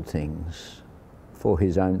of all things for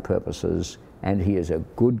his own purposes, and he is a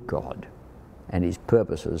good God, and his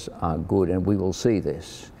purposes are good, and we will see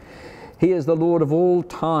this. He is the Lord of all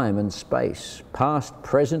time and space, past,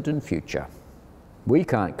 present, and future. We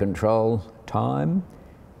can't control time.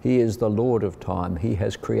 He is the Lord of time. He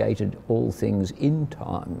has created all things in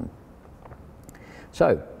time.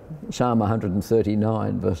 So, Psalm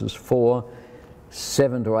 139, verses 4,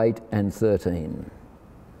 7 to 8, and 13.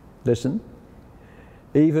 Listen.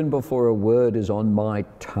 Even before a word is on my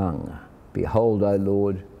tongue, behold, O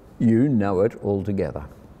Lord, you know it altogether.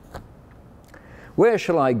 Where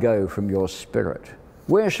shall I go from your spirit?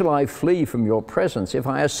 Where shall I flee from your presence? If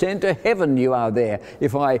I ascend to heaven, you are there.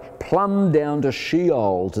 If I plumb down to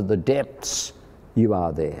Sheol, to the depths, you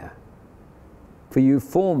are there. For you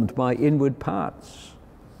formed my inward parts.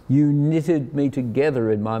 You knitted me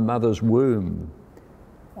together in my mother's womb.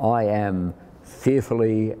 I am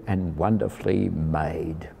fearfully and wonderfully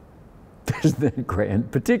made. Isn't that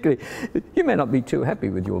grand? Particularly, you may not be too happy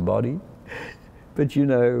with your body, but you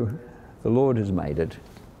know the Lord has made it,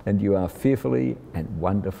 and you are fearfully and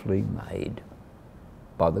wonderfully made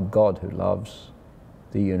by the God who loves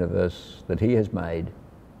the universe that he has made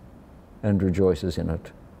and rejoices in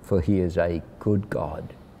it, for he is a good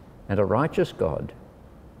God and a righteous God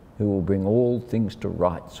who will bring all things to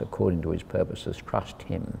rights according to his purposes. Trust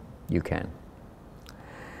him. You can.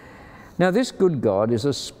 Now, this good God is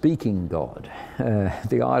a speaking God.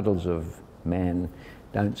 The idols of man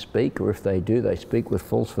don't speak, or if they do, they speak with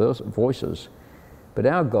false voices. But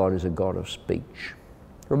our God is a God of speech.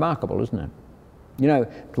 Remarkable, isn't it? You know,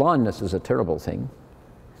 blindness is a terrible thing.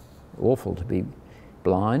 Awful to be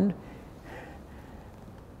blind.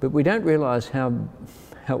 But we don't realise how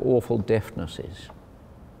awful deafness is.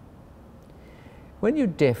 When you're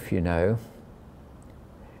deaf, you know,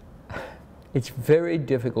 it's very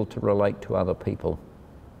difficult to relate to other people.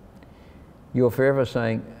 You're forever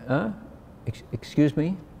saying, excuse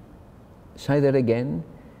me, say that again.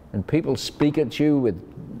 And people speak at you with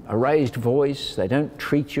a raised voice. They don't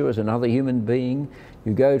treat you as another human being.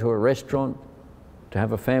 You go to a restaurant to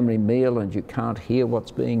have a family meal and you can't hear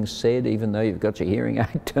what's being said, even though you've got your hearing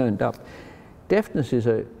aid turned up. Deafness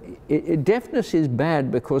is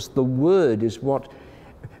bad because the word is what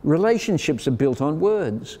Relationships are built on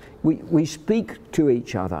words. We speak to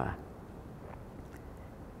each other.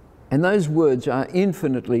 And those words are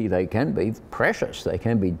infinitely, they can be precious, they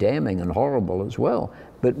can be damning and horrible as well,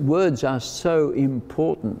 but words are so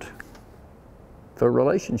important for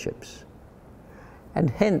relationships. And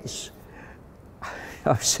hence,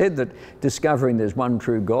 I've said that discovering there's one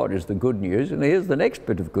true God is the good news, and here's the next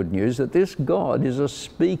bit of good news, that this God is a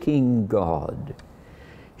speaking God.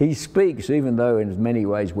 He speaks, even though in many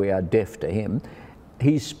ways we are deaf to him.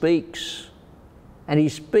 He speaks, and he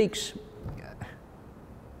speaks.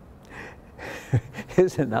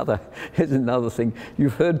 Here's another thing.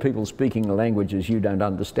 You've heard people speaking languages you don't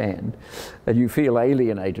understand, and you feel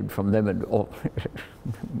alienated from them. And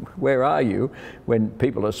where are you when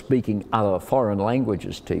people are speaking other foreign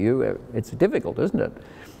languages to you? It's difficult, isn't it?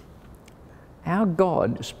 Our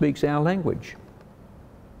God speaks our language.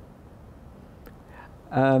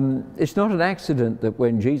 It's not an accident that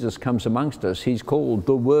when Jesus comes amongst us, he's called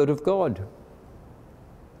the Word of God,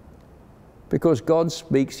 because God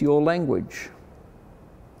speaks your language.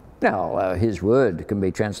 Now, his word can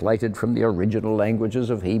be translated from the original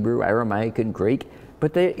languages of Hebrew, Aramaic, and Greek,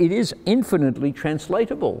 but it is infinitely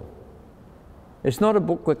translatable. It's not a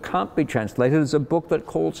book that can't be translated, it's a book that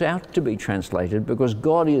calls out to be translated, because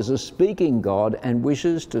God is a speaking God and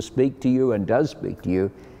wishes to speak to you and does speak to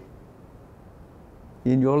you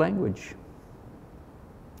in your language,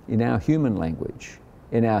 in our human language,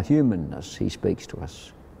 in our humanness. He speaks to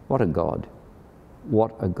us. What a God.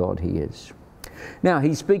 What a God he is. Now,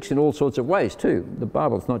 he speaks in all sorts of ways too. The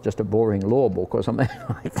Bible's not just a boring law book or something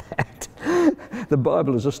like that. The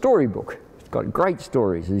Bible is a storybook. It's got great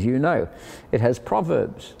stories, as you know. It has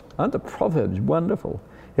Proverbs. Aren't the Proverbs wonderful?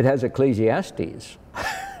 It has Ecclesiastes.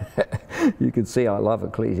 You can see I love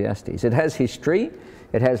Ecclesiastes. It has history.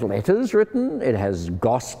 It has letters written. It has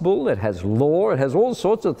gospel. It has law. It has all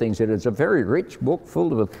sorts of things. It is a very rich book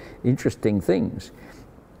full of interesting things.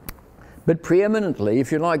 But preeminently,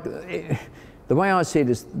 if you like, the way I see it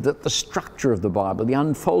is that the structure of the Bible, the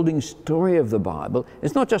unfolding story of the Bible,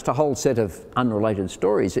 it's not just a whole set of unrelated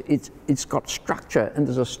stories. It's got structure, and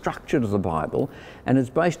there's a structure to the Bible, and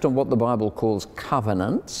it's based on what the Bible calls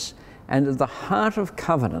covenants. And at the heart of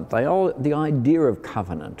covenant, the idea of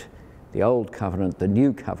covenant, the Old Covenant, the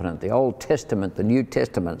New Covenant, the Old Testament, the New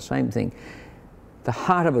Testament, same thing. The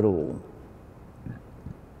heart of it all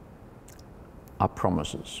are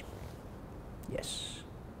promises. Yes,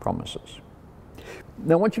 promises.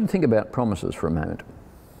 Now I want you to think about promises for a moment.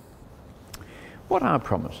 What are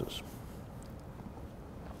promises?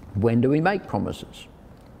 When do we make promises?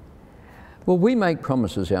 Well, we make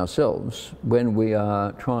promises ourselves when we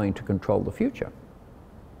are trying to control the future,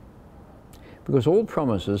 because all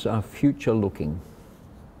promises are future-looking.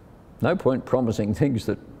 No point promising things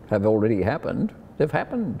that have already happened. They've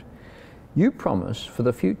happened. You promise for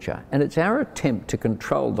the future, and it's our attempt to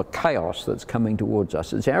control the chaos that's coming towards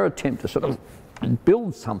us. It's our attempt to sort of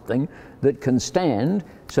build something that can stand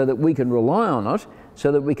so that we can rely on it,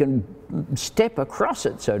 so that we can step across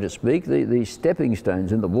it, so to speak, these stepping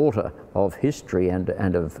stones in the water of history and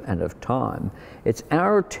of time. It's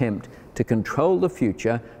our attempt to control the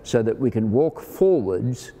future so that we can walk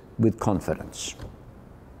forwards with confidence.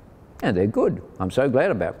 And they're good. I'm so glad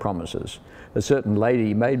about promises. A certain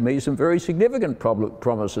lady made me some very significant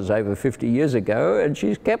promises over 50 years ago, and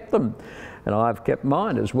she's kept them. And I've kept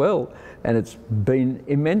mine as well. And it's been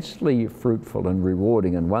immensely fruitful and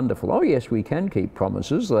rewarding and wonderful. Oh yes, we can keep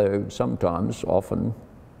promises, though sometimes, often,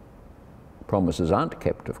 promises aren't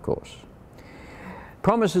kept, of course.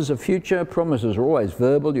 Promises of future, promises are always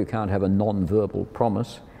verbal. You can't have a non-verbal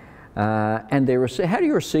promise. And how do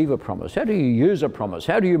you receive a promise? How do you use a promise?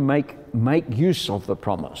 How do you make use of the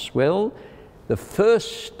promise? Well, the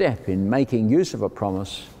first step in making use of a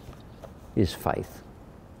promise is faith.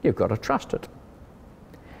 You've got to trust it.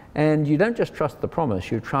 And you don't just trust the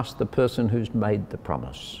promise, you trust the person who's made the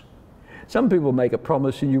promise. Some people make a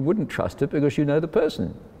promise and you wouldn't trust it because you know the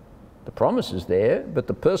person. The promise is there, but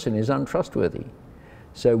the person is untrustworthy.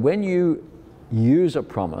 So when you use a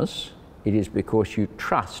promise, it is because you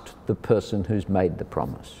trust the person who's made the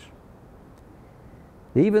promise.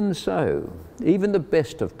 Even so, even the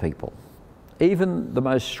best of people, even the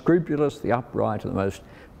most scrupulous, the upright, and the most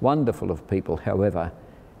wonderful of people, however,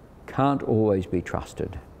 can't always be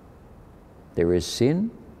trusted. There is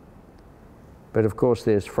sin, but of course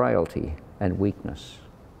there's frailty and weakness.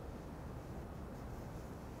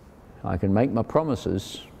 I can make my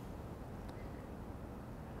promises,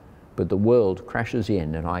 but the world crashes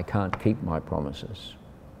in and I can't keep my promises.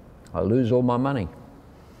 I lose all my money.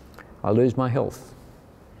 I lose my health.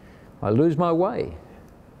 I lose my way.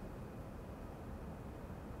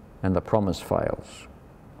 and the promise fails.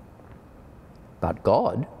 But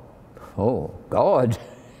God, oh, God,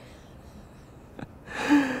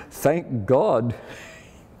 thank God,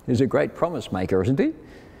 is a great promise maker, isn't he?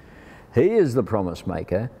 He is the promise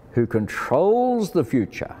maker who controls the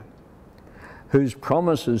future, whose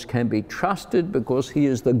promises can be trusted because he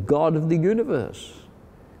is the God of the universe,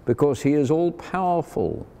 because he is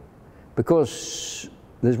all-powerful, because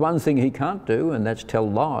there's one thing he can't do, and that's tell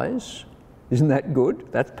lies. Isn't that good?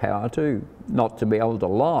 That's power too, not to be able to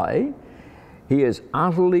lie. He is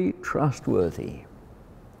utterly trustworthy.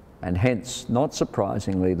 And hence, not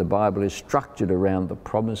surprisingly, the Bible is structured around the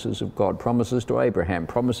promises of God. Promises to Abraham,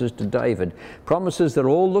 promises to David, promises that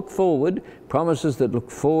all look forward, promises that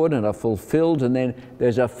look forward and are fulfilled, and then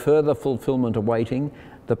there's a further fulfillment awaiting.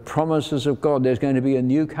 The promises of God. There's going to be a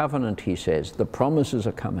new covenant, he says. The promises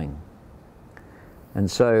are coming. And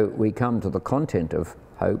so we come to the content of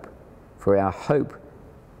hope, for our hope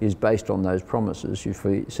is based on those promises.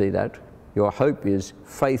 You see that? Your hope is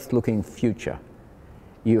faith looking future.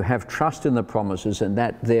 You have trust in the promises, and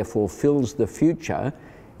that therefore fills the future.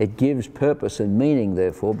 It gives purpose and meaning,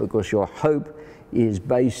 therefore, because your hope is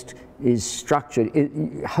structured.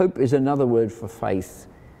 Hope is another word for faith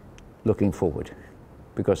looking forward,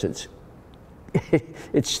 because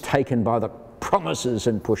it's taken by the promises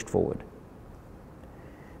and pushed forward.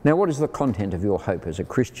 Now, what is the content of your hope as a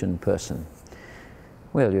Christian person?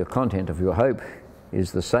 Well, your content of your hope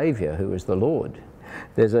is the Saviour, who is the Lord.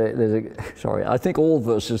 Sorry, I think all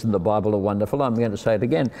verses in the Bible are wonderful. I'm going to say it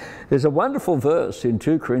again. There's a wonderful verse in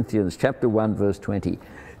 2 Corinthians chapter 1, verse 20.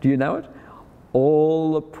 Do you know it?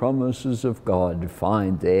 All the promises of God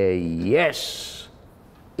find their yes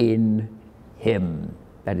in Him,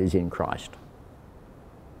 that is, in Christ.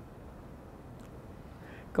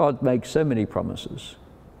 God makes so many promises.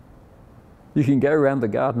 You can go around the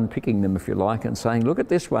garden picking them if you like and saying, look at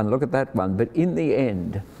this one, look at that one, but in the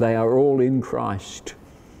end, they are all in Christ.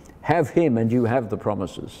 Have Him and you have the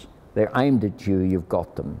promises. They're aimed at you, you've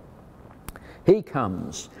got them. He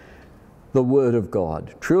comes, the Word of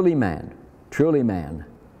God, truly man,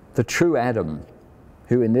 the true Adam,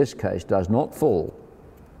 who in this case does not fall.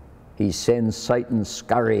 He sends Satan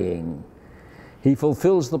scurrying. He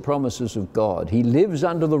fulfills the promises of God. He lives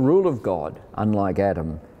under the rule of God, unlike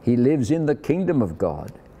Adam. He lives in the kingdom of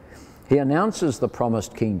God. He announces the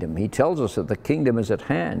promised kingdom. He tells us that the kingdom is at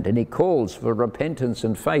hand, and he calls for repentance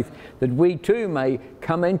and faith that we too may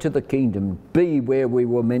come into the kingdom, be where we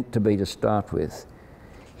were meant to be to start with.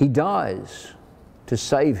 He dies to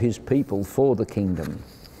save his people for the kingdom.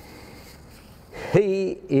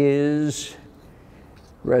 He is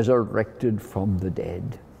resurrected from the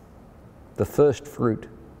dead. The first fruit,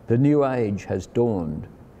 the new age has dawned.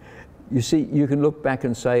 You see, you can look back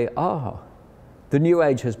and say, the new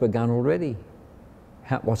age has begun already.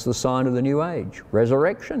 What's the sign of the new age?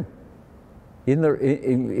 Resurrection. In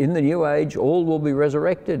the new age, all will be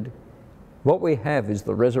resurrected. What we have is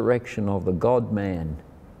the resurrection of the God-man.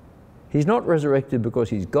 He's not resurrected because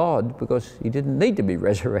he's God, because he didn't need to be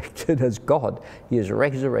resurrected as God. He is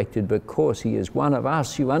resurrected because he is one of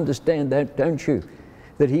us. You understand that, don't you?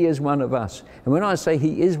 That he is one of us. And when I say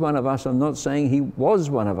he is one of us, I'm not saying he was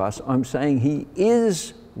one of us. I'm saying he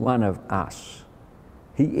is one of us.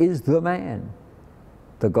 He is the man,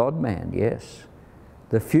 the God-man, yes.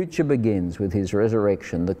 The future begins with his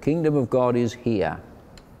resurrection. The kingdom of God is here.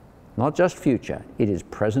 Not just future, it is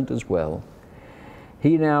present as well.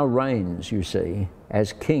 He now reigns, you see,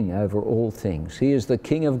 as king over all things. He is the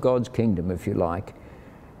king of God's kingdom, if you like.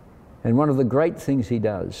 And one of the great things he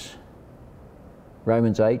does,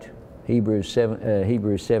 Romans 8, Hebrews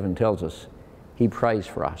 7 tells us, he prays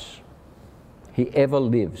for us. He ever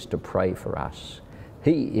lives to pray for us.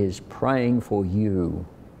 He is praying for you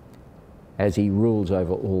as he rules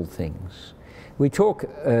over all things. We talk,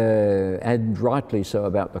 and rightly so,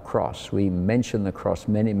 about the cross. We mention the cross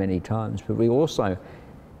many, many times, but we also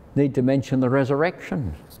need to mention the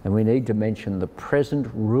resurrection, and we need to mention the present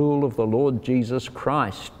rule of the Lord Jesus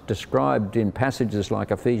Christ, described in passages like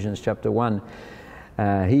Ephesians chapter 1,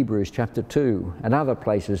 Hebrews chapter 2, and other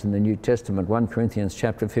places in the New Testament, 1 Corinthians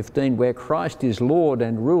chapter 15, where Christ is Lord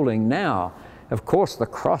and ruling now. Of course, the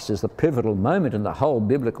cross is the pivotal moment in the whole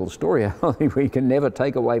biblical story. We can never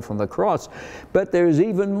take away from the cross. But there is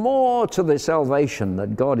even more to the salvation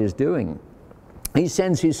that God is doing. He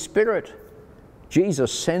sends his Spirit.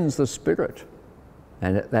 Jesus sends the Spirit.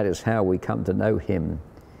 And that is how we come to know him.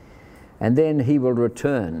 And then he will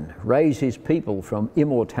return, raise his people from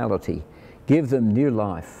immortality, give them new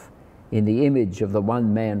life in the image of the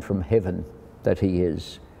one man from heaven that he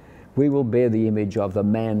is. We will bear the image of the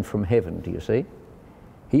man from heaven, do you see?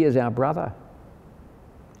 He is our brother.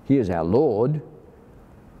 He is our Lord.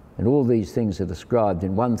 And all these things are described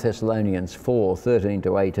in 1 Thessalonians 4, 13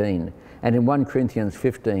 to 18, and in 1 Corinthians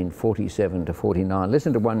 15, 47 to 49.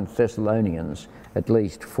 Listen to 1 Thessalonians, at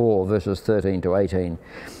least 4, verses 13 to 18.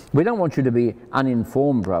 We don't want you to be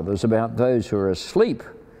uninformed, brothers, about those who are asleep,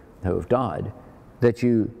 who have died, that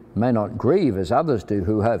you may not grieve as others do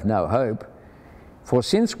who have no hope. For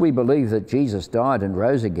since we believe that Jesus died and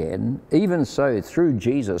rose again, even so through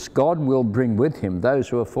Jesus God will bring with him those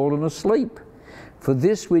who have fallen asleep. For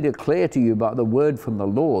this we declare to you by the word from the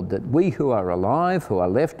Lord, that we who are alive, who are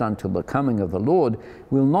left until the coming of the Lord,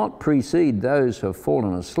 will not precede those who have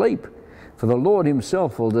fallen asleep. For the Lord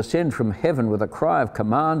himself will descend from heaven with a cry of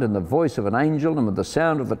command and the voice of an angel and with the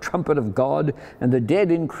sound of the trumpet of God, and the dead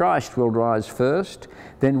in Christ will rise first.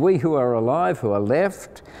 Then we who are alive, who are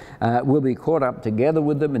left, will be caught up together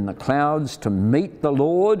with them in the clouds to meet the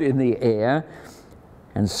Lord in the air,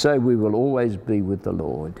 and so we will always be with the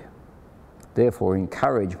Lord. Therefore,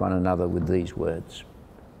 encourage one another with these words.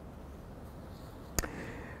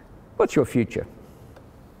 What's your future?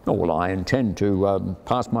 Oh, well, I intend to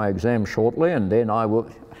pass my exam shortly, and then I will...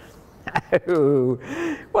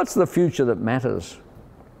 What's the future that matters?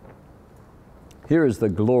 Here is the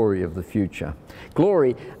glory of the future.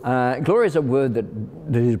 Glory is a word that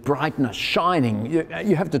is brightness, shining.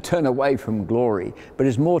 You have to turn away from glory, but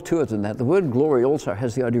there's more to it than that. The word glory also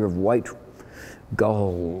has the idea of weight,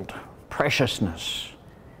 gold, preciousness.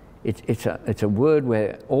 It's a word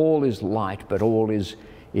where all is light, but all is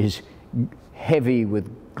heavy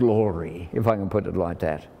with glory, if I can put it like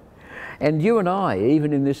that. And you and I,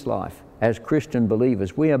 even in this life, as Christian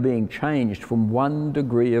believers, we are being changed from one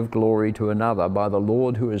degree of glory to another by the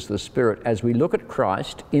Lord who is the Spirit. As we look at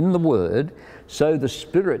Christ in the Word, so the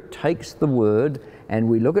Spirit takes the Word and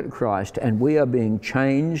we look at Christ and we are being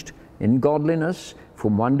changed in godliness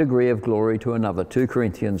from one degree of glory to another, 2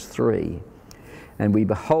 Corinthians 3. And we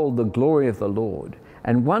behold the glory of the Lord.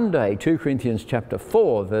 And one day, 2 Corinthians chapter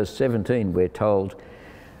 4, verse 17, we're told,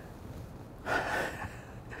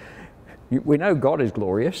 we know God is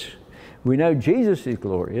glorious, we know Jesus is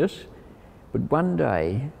glorious, but one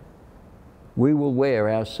day we will wear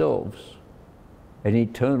ourselves an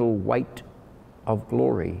eternal weight of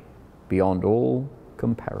glory beyond all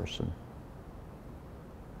comparison.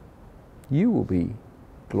 You will be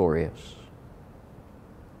glorious.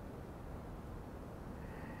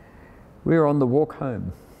 We're on the walk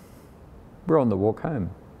home. We're on the walk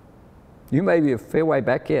home. You may be a fair way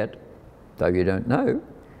back yet, though you don't know.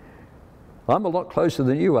 I'm a lot closer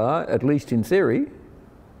than you are, at least in theory,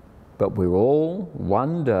 but we're all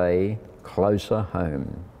one day closer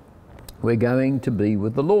home. We're going to be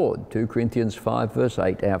with the Lord. 2 Corinthians 5 verse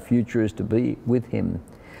 8, our future is to be with him.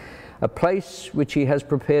 A place which he has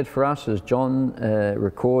prepared for us, as John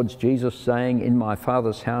records Jesus saying, in my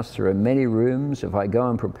Father's house there are many rooms. If I go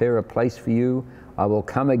and prepare a place for you, I will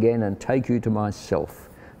come again and take you to myself,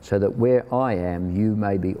 so that where I am, you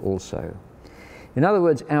may be also. In other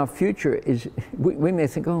words, our future is, we may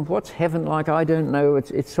think, oh, what's heaven like? I don't know.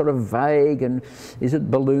 It's sort of vague, and is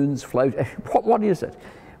it balloons float? What is it?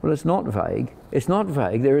 Well, it's not vague. It's not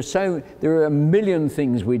vague. There are a million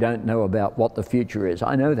things we don't know about what the future is.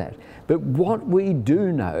 I know that. But what we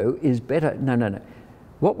do know is better. No.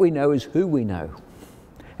 What we know is who we know.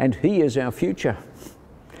 And he is our future.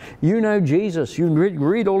 You know Jesus. You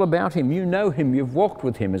read all about him. You know him. You've walked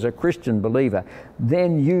with him as a Christian believer.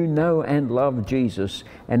 Then you know and love Jesus.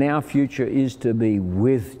 And our future is to be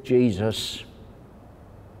with Jesus.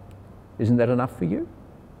 Isn't that enough for you?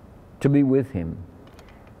 To be with him.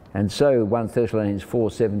 And so 1 Thessalonians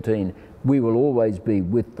 4:17, we will always be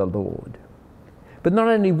with the Lord. But not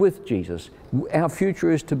only with Jesus, our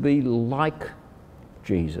future is to be like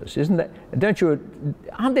Jesus. Isn't that?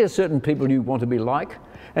 Aren't there certain people you want to be like?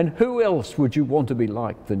 And who else would you want to be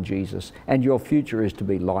like than Jesus? And your future is to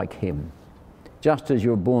be like him. Just as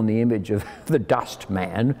you're born the image of the dust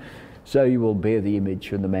man, so you will bear the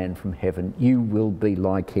image of the man from heaven. You will be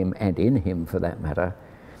like him, and in him for that matter.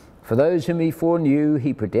 For those whom he foreknew,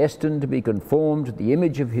 he predestined to be conformed to the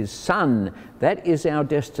image of his Son. That is our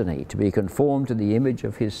destiny, to be conformed to the image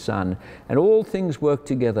of his Son. And all things work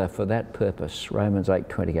together for that purpose, Romans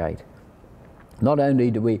 8:28. Not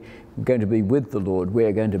only are we going to be with the Lord, we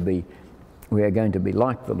are going to be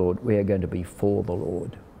like the Lord, we are going to be for the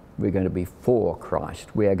Lord. We're going to be for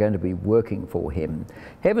Christ. We are going to be working for him.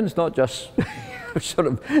 Heaven's not just sort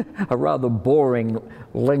of a rather boring,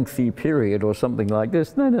 lengthy period or something like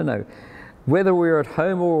this. No. Whether we're at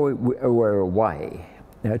home or we're away.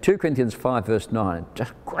 Now, 2 Corinthians 5 verse 9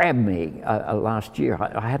 just grabbed me last year.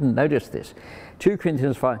 I hadn't noticed this. 2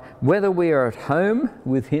 Corinthians 5, whether we are at home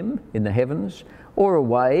with him in the heavens or a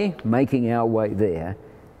way, making our way there.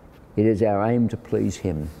 It is our aim to please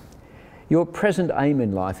him. Your present aim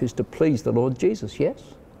in life is to please the Lord Jesus, yes?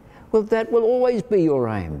 Well, that will always be your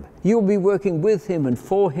aim. You'll be working with him and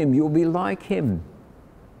for him. You'll be like him.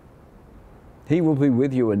 He will be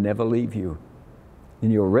with you and never leave you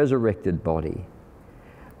in your resurrected body.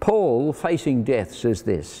 Paul, facing death, says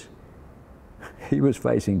this. He was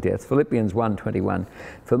facing death. Philippians 1:21.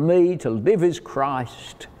 For me to live is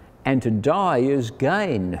Christ and to die is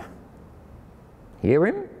gain. Hear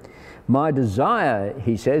him? My desire,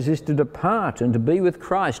 he says, is to depart and to be with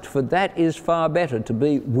Christ, for that is far better, to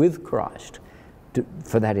be with Christ.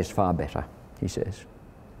 For that is far better, he says.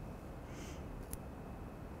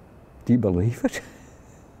 Do you believe it?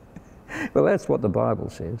 Well, that's what the Bible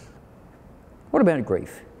says. What about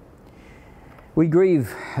grief? We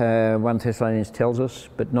grieve, 1 Thessalonians tells us,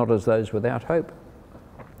 but not as those without hope.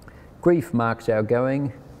 Grief marks our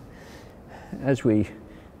going. As we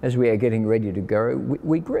are getting ready to go,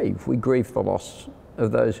 we grieve. We grieve the loss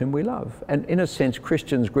of those whom we love. And in a sense,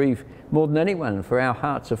 Christians grieve more than anyone, for our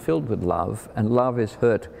hearts are filled with love, and love is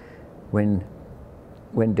hurt when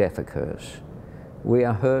death occurs. We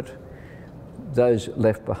are hurt. Those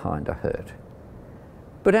left behind are hurt.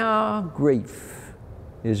 But our grief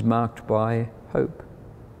is marked by hope.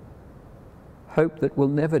 Hope that will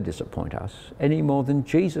never disappoint us any more than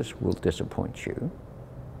Jesus will disappoint you.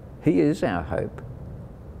 He is our hope.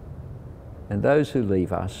 And those who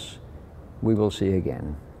leave us, we will see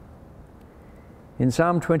again. In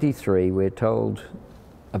Psalm 23, we're told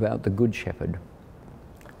about the Good Shepherd.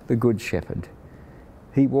 The Good Shepherd.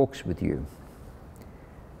 He walks with you.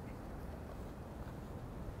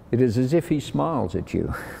 It is as if he smiles at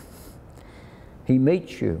you. He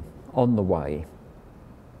meets you on the way.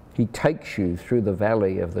 He takes you through the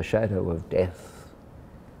valley of the shadow of death,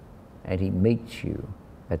 and he meets you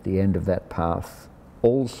at the end of that path,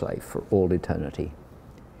 all safe for all eternity.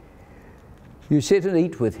 You sit and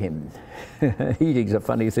eat with him. Eating's a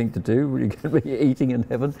funny thing to do. You're going to be eating in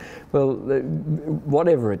heaven. Well,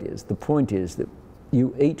 whatever it is, the point is that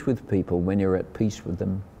you eat with people when you're at peace with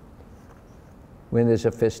them. When there's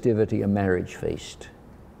a festivity, a marriage feast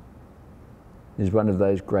is one of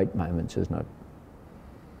those great moments, isn't it?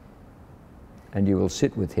 And you will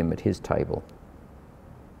sit with him at his table.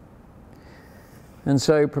 And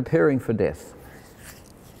so, preparing for death.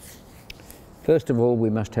 First of all, we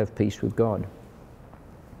must have peace with God.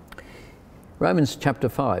 Romans chapter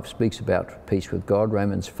 5 speaks about peace with God.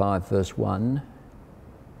 Romans 5 verse 1.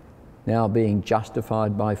 Now, being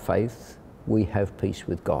justified by faith, we have peace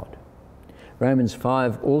with God. Romans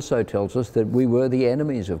 5 also tells us that we were the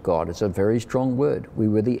enemies of God. It's a very strong word. We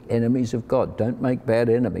were the enemies of God. Don't make bad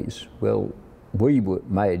enemies. Well, we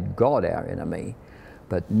made God our enemy.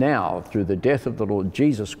 But now, through the death of the Lord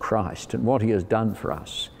Jesus Christ and what he has done for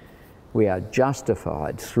us, we are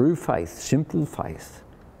justified through faith, simple faith,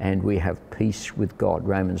 and we have peace with God.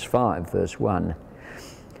 Romans 5 verse 1.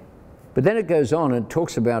 But then it goes on and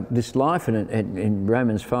talks about this life, and in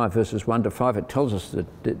Romans 5 verses 1 to 5 it tells us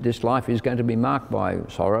that this life is going to be marked by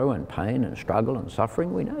sorrow and pain and struggle and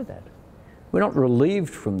suffering. We know that. We're not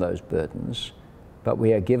relieved from those burdens, but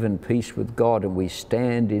we are given peace with God and we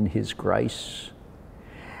stand in his grace.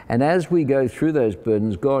 And as we go through those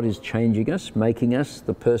burdens, God is changing us, making us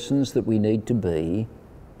the persons that we need to be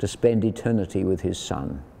to spend eternity with his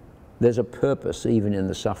Son. There's a purpose even in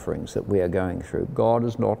the sufferings that we are going through. God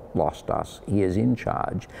has not lost us. He is in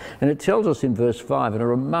charge. And it tells us in verse 5, in a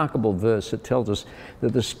remarkable verse, it tells us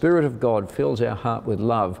that the Spirit of God fills our heart with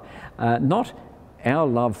love, not our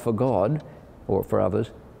love for God or for others,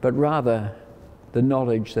 but rather the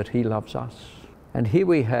knowledge that he loves us. And here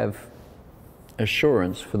we have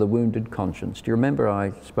assurance for the wounded conscience. Do you remember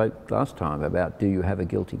I spoke last time about, do you have a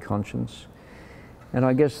guilty conscience? And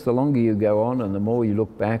I guess the longer you go on and the more you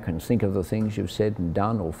look back and think of the things you've said and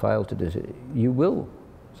done or failed to do, you will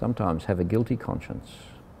sometimes have a guilty conscience.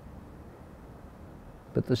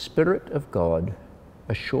 But the Spirit of God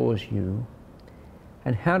assures you.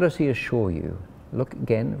 And how does he assure you? Look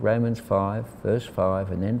again, Romans 5, verse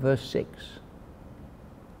 5, and then verse 6.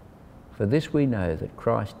 For this we know, that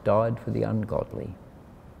Christ died for the ungodly.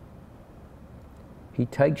 He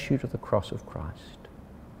takes you to the cross of Christ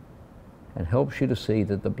and helps you to see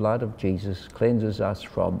that the blood of Jesus cleanses us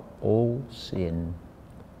from all sin.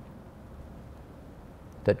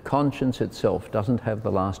 That conscience itself doesn't have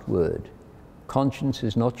the last word. Conscience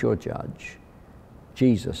is not your judge.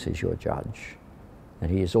 Jesus is your judge,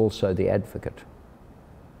 and he is also the advocate.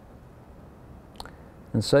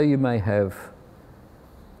 And so you may have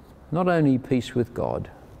not only peace with God,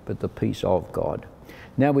 but the peace of God.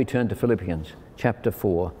 Now we turn to Philippians chapter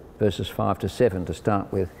 4, verses 5 to 7 to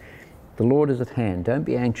start with. The Lord is at hand. Don't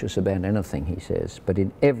be anxious about anything, he says, but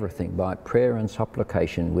in everything by prayer and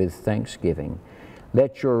supplication with thanksgiving.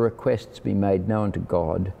 Let your requests be made known to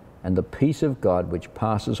God, and the peace of God, which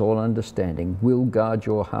passes all understanding, will guard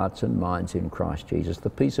your hearts and minds in Christ Jesus.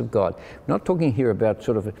 The peace of God. We're not talking here about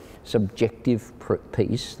sort of a subjective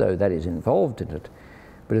peace, though that is involved in it,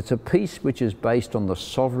 but it's a peace which is based on the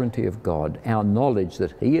sovereignty of God, our knowledge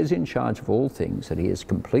that he is in charge of all things, that he is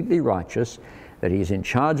completely righteous, that he is in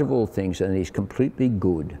charge of all things, and he's completely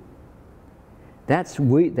good. That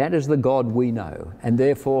is the God we know, and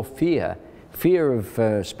therefore fear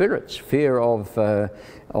of spirits, fear of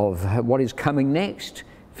what is coming next,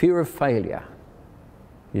 fear of failure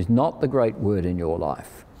is not the great word in your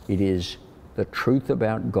life. It is the truth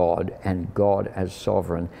about God and God as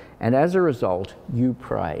sovereign. And as a result, you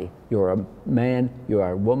pray. You're a man, you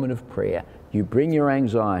are a woman of prayer. You bring your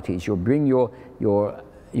anxieties, you bring your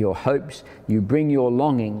hopes, you bring your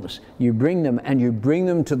longings, you bring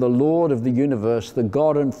them to the Lord of the universe, the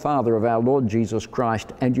God and Father of our Lord Jesus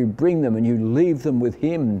Christ, and you bring them and you leave them with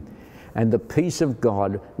him. And the peace of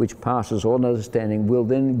God, which passes all understanding, will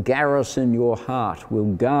then garrison your heart,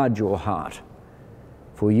 will guard your heart.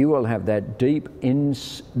 For you will have that deep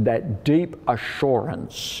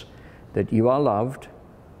assurance that you are loved,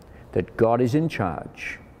 that God is in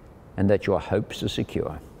charge, and that your hopes are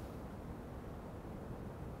secure.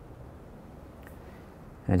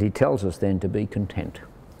 And he tells us then to be content.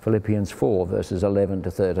 Philippians 4, verses 11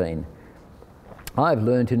 to 13. I've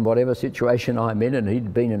learnt in whatever situation I'm in, and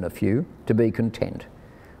he'd been in a few, to be content.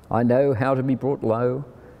 I know how to be brought low.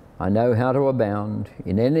 I know how to abound.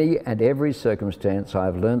 In any and every circumstance,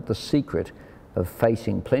 I've learnt the secret of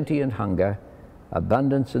facing plenty and hunger,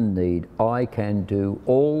 abundance and need. I can do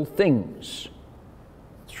all things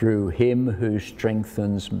through him who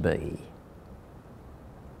strengthens me.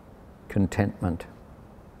 Contentment.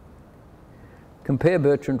 Compare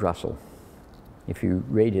Bertrand Russell. If you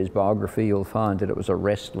read his biography, you'll find that it was a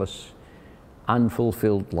restless,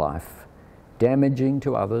 unfulfilled life, damaging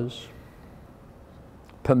to others,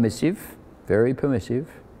 permissive, very permissive,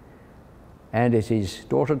 and as his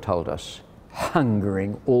daughter told us,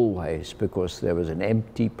 hungering always because there was an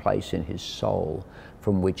empty place in his soul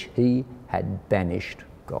from which he had banished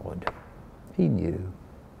God. He knew.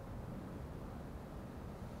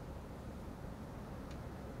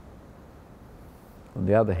 On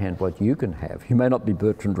the other hand, what you can have, you may not be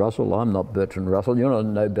Bertrand Russell, I'm not Bertrand Russell, you're not a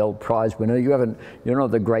Nobel Prize winner, you're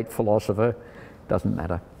not the great philosopher, doesn't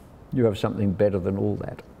matter. You have something better than all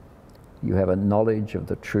that. You have a knowledge of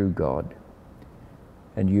the true God,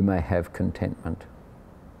 and you may have contentment.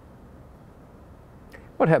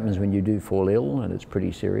 What happens when you do fall ill and it's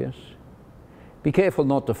pretty serious? Be careful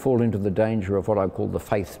not to fall into the danger of what I call the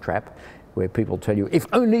faith trap, where people tell you, if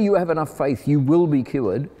only you have enough faith, you will be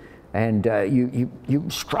cured. And you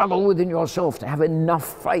struggle within yourself to have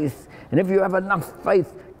enough faith. And if you have enough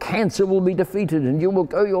faith, cancer will be defeated and you will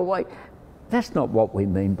go your way. That's not what we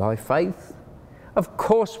mean by faith. Of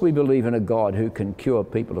course we believe in a God who can cure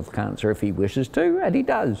people of cancer if he wishes to, and he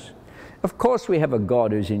does. Of course we have a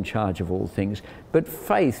God who's in charge of all things. But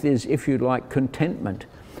faith is, if you like, contentment.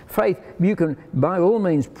 Faith, you can by all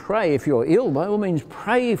means pray if you're ill, by all means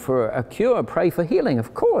pray for a cure, pray for healing.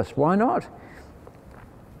 Of course, why not?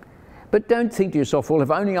 But don't think to yourself, well,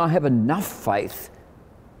 if only I have enough faith.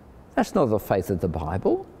 That's not the faith of the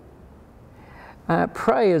Bible.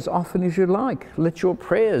 Pray as often as you like. Let your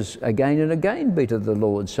prayers again and again be to the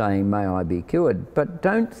Lord, saying, may I be cured. But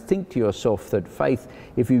don't think to yourself that faith,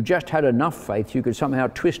 if you just had enough faith, you could somehow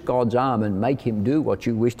twist God's arm and make him do what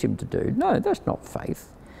you wished him to do. No, that's not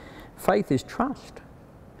faith. Faith is trust.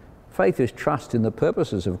 Faith is trust in the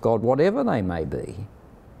purposes of God, whatever they may be.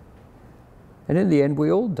 And in the end,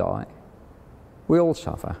 we all die. We all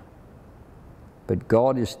suffer. But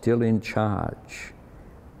God is still in charge.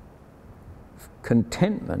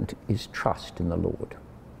 Contentment is trust in the Lord.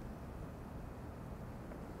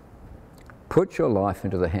 Put your life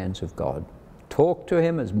into the hands of God. Talk to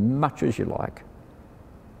him as much as you like.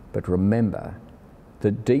 But remember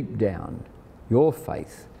that deep down, your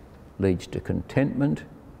faith leads to contentment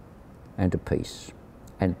and to peace.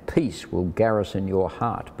 And peace will garrison your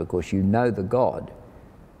heart because you know the God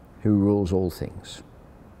who rules all things.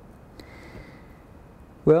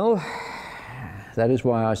 Well, that is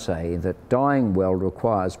why I say that dying well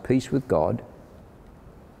requires peace with God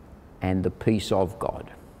and the peace of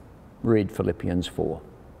God. Read Philippians 4.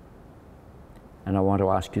 And I want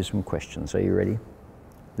to ask you some questions. Are you ready?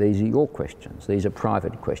 These are your questions. These are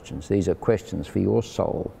private questions. These are questions for your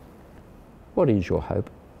soul. What is your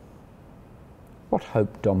hope? What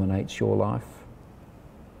hope dominates your life?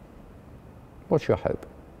 What's your hope?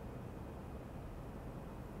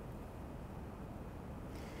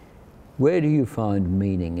 Where do you find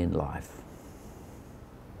meaning in life?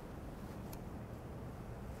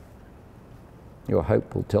 Your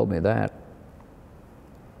hope will tell me that.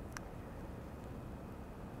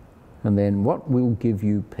 And then what will give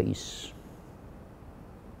you peace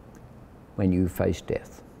when you face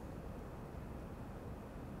death?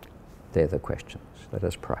 They're the questions. Let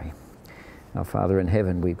us pray. Our Father in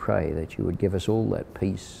heaven, we pray that you would give us all that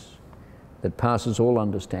peace that passes all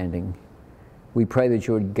understanding. We pray that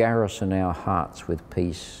you would garrison our hearts with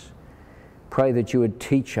peace. Pray that you would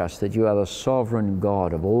teach us that you are the sovereign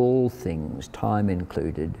God of all things, time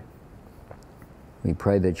included. We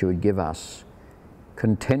pray that you would give us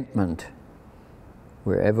contentment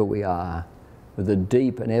wherever we are, with a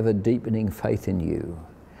deep and ever-deepening faith in you.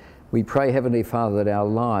 We pray, Heavenly Father, that our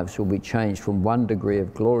lives will be changed from one degree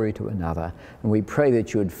of glory to another, and we pray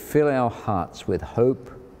that you would fill our hearts with hope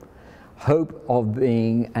of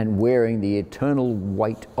being and wearing the eternal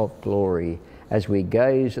weight of glory as we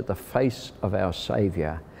gaze at the face of our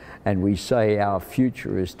Saviour and we say our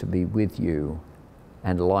future is to be with you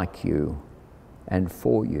and like you and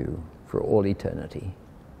for you for all eternity.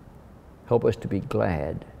 Help us to be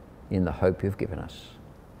glad in the hope you've given us.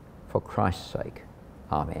 For Christ's sake,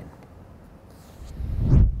 amen.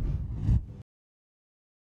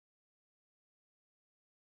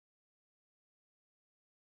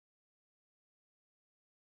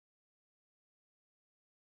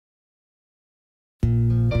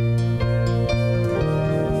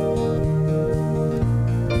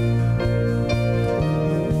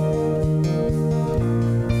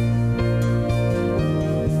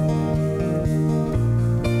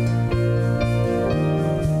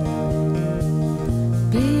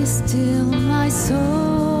 Be still, my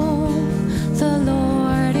soul, the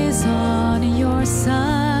Lord is on your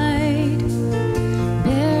side.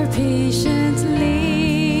 Bear patiently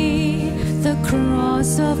the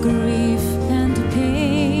cross of grief and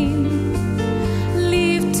pain.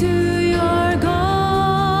 Leave to your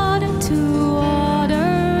God to order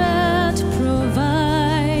and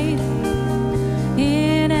provide.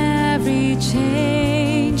 In every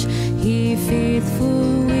change, He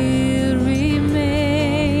faithful will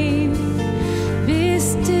remain. Be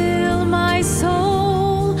still, my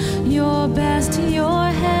soul, your best, your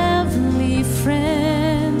heavenly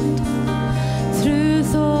friend. Through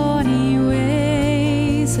thorny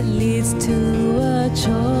ways leads to a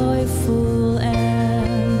joyful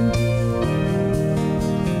end.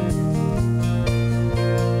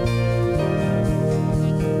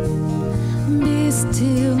 Be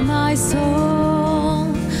still, my soul,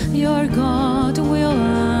 your God will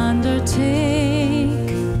undertake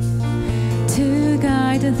to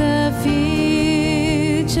guide the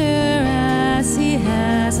future as He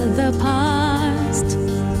has the past.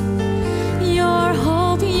 Your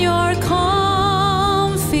hope, your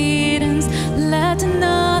confidence, let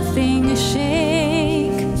nothing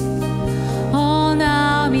shake. All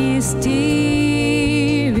now mysterious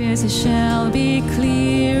shall be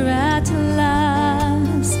clear at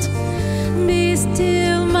last. Be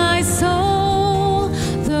still, my soul,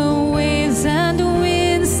 the waves and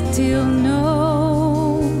winds still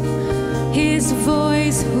know His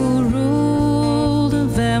voice who ruled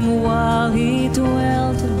them while He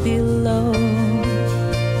dwelt below.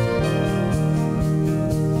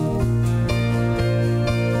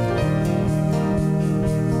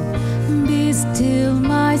 Be still,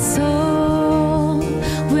 my soul,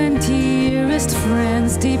 when dearest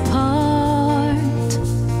friends depart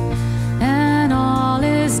and all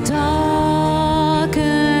is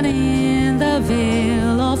darkened in the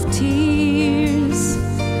veil of tears.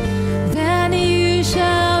 Then you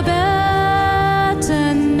shall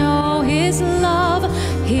better know His love,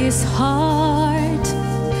 His heart,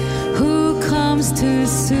 who comes to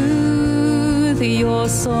soothe your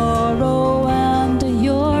sorrow and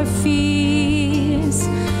your fears.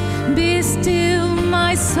 Be still,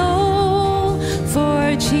 my soul,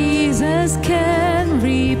 for Jesus can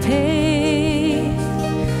repay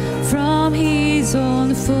from His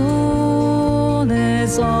own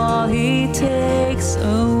fullness all He takes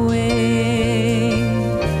away.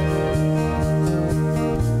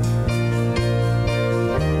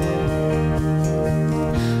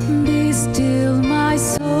 Be still, my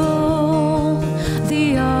soul,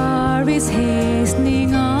 the hour is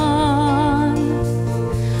hastening on,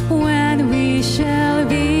 when we shall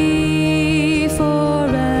be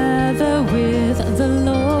forever with the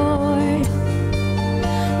Lord.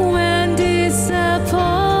 When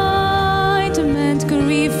disappointment,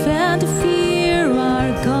 grief and fear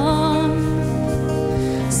are gone,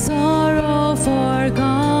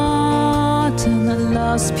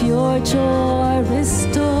 your joy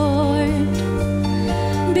restored.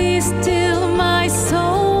 Be still, my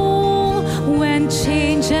soul, when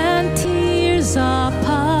change and tears are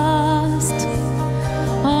past.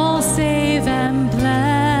 All safe and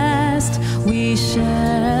blessed, we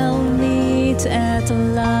shall meet at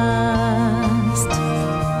last.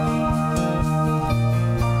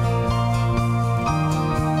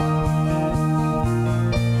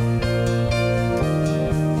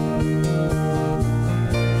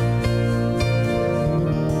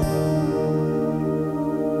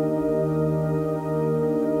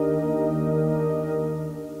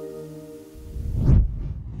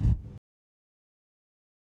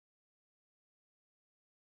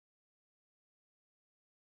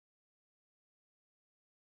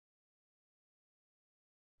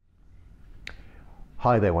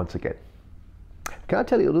 Hi there once again. Can I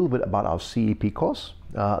tell you a little bit about our CEP course?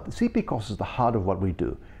 The CEP course is the heart of what we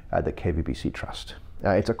do at the KVBC Trust.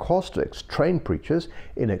 It's a course to train preachers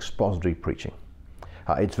in expository preaching.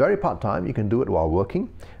 It's very part-time. You can do it while working,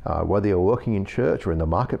 whether you're working in church or in the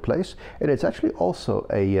marketplace, and it's actually also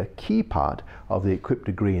a key part of the Equip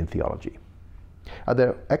degree in theology. There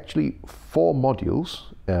are actually 4 modules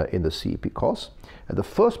in the CEP course, and the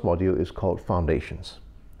first module is called Foundations.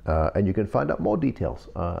 And you can find out more details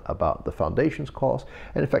about the Foundations course,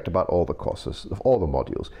 and in fact about all the courses, all the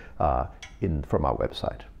modules from our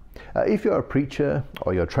website. If you're a preacher,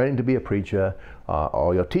 or you're training to be a preacher,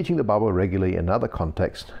 or you're teaching the Bible regularly in another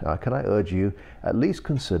context, can I urge you at least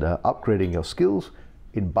consider upgrading your skills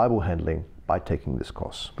in Bible handling by taking this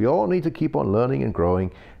course. We all need to keep on learning and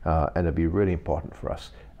growing, and it'll be really important for us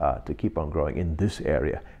to keep on growing in this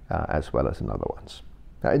area as well as in other ones.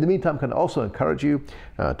 In the meantime, can I also encourage you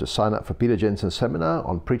to sign up for Peter Jensen's seminar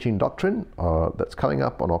on preaching doctrine that's coming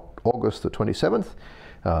up on August the 27th.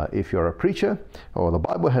 If you're a preacher, or the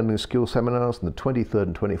Bible handling skills seminars on the 23rd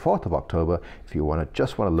and 24th of October, if you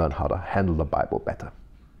just want to learn how to handle the Bible better.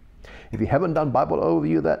 If you haven't done Bible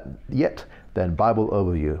Overview yet, then Bible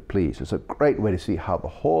Overview, please. It's a great way to see how the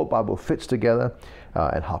whole Bible fits together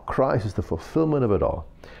and how Christ is the fulfillment of it all.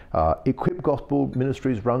 Equip Gospel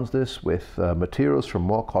Ministries runs this with materials from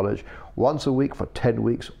Moore College once a week for 10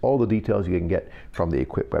 weeks. All the details you can get from the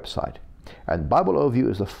Equip website. And Bible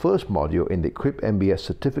Overview is the first module in the Equip MBS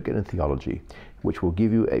Certificate in Theology, which will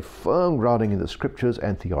give you a firm grounding in the Scriptures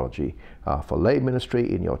and theology for lay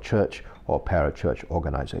ministry in your church or parachurch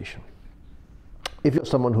organization. If you're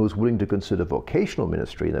someone who's willing to consider vocational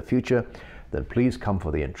ministry in the future, then please come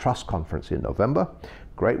for the Entrust Conference in November.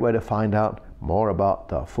 Great way to find out more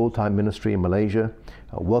about full-time ministry in Malaysia,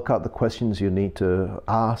 work out the questions you need to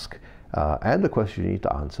ask and the questions you need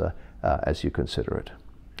to answer as you consider it.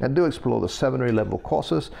 And do explore the seminary level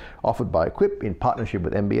courses offered by Equip in partnership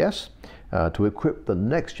with MBS to equip the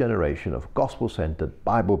next generation of gospel-centered,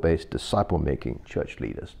 Bible-based, disciple-making church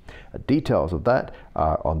leaders. Details of that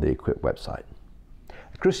are on the Equip website.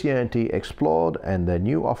 Christianity Explored and their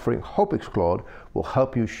new offering, Hope Explored, will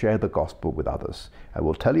help you share the gospel with others. I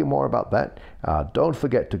will tell you more about that. Don't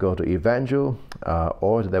forget to go to Evangel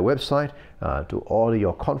or to their website to order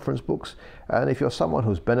your conference books. And if you're someone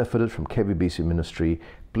who's benefited from KVBC ministry,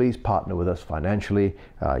 please partner with us financially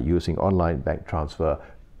using online bank transfer.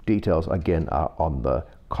 Details again are on the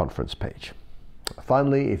conference page.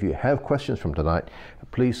 Finally, if you have questions from tonight,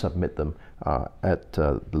 please submit them at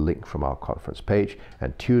the link from our conference page,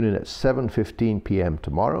 and tune in at 7:15 p.m.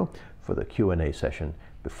 tomorrow for the Q&A session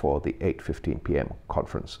before the 8:15 p.m.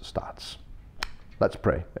 conference starts. Let's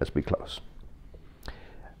pray as we close.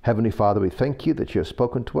 Heavenly Father, we thank you that you have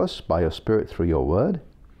spoken to us by your Spirit through your word,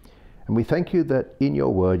 and we thank you that in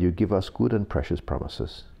your word you give us good and precious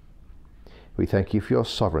promises. We thank you for your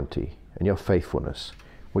sovereignty and your faithfulness,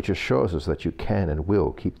 which assures us that you can and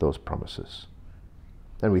will keep those promises.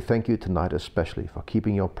 And we thank you tonight especially for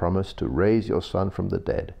keeping your promise to raise your Son from the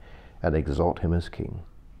dead and exalt him as King.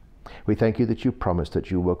 We thank you that you promised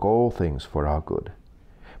that you work all things for our good.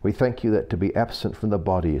 We thank you that to be absent from the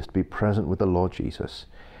body is to be present with the Lord Jesus,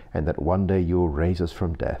 and that one day you will raise us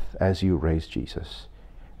from death as you raised Jesus,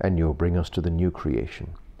 and you will bring us to the new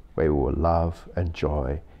creation, where we will love and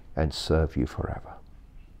joy and serve you forever.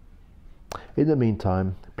 In the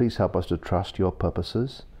meantime, please help us to trust your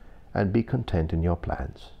purposes and be content in your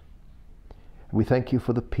plans. We thank you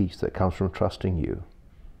for the peace that comes from trusting you,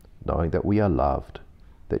 knowing that we are loved,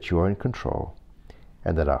 that you are in control,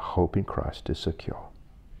 and that our hope in Christ is secure.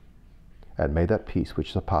 And may that peace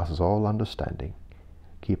which surpasses all understanding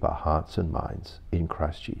keep our hearts and minds in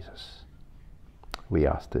Christ Jesus. We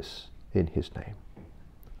ask this in his name.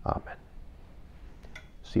 Amen.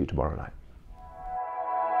 See you tomorrow night.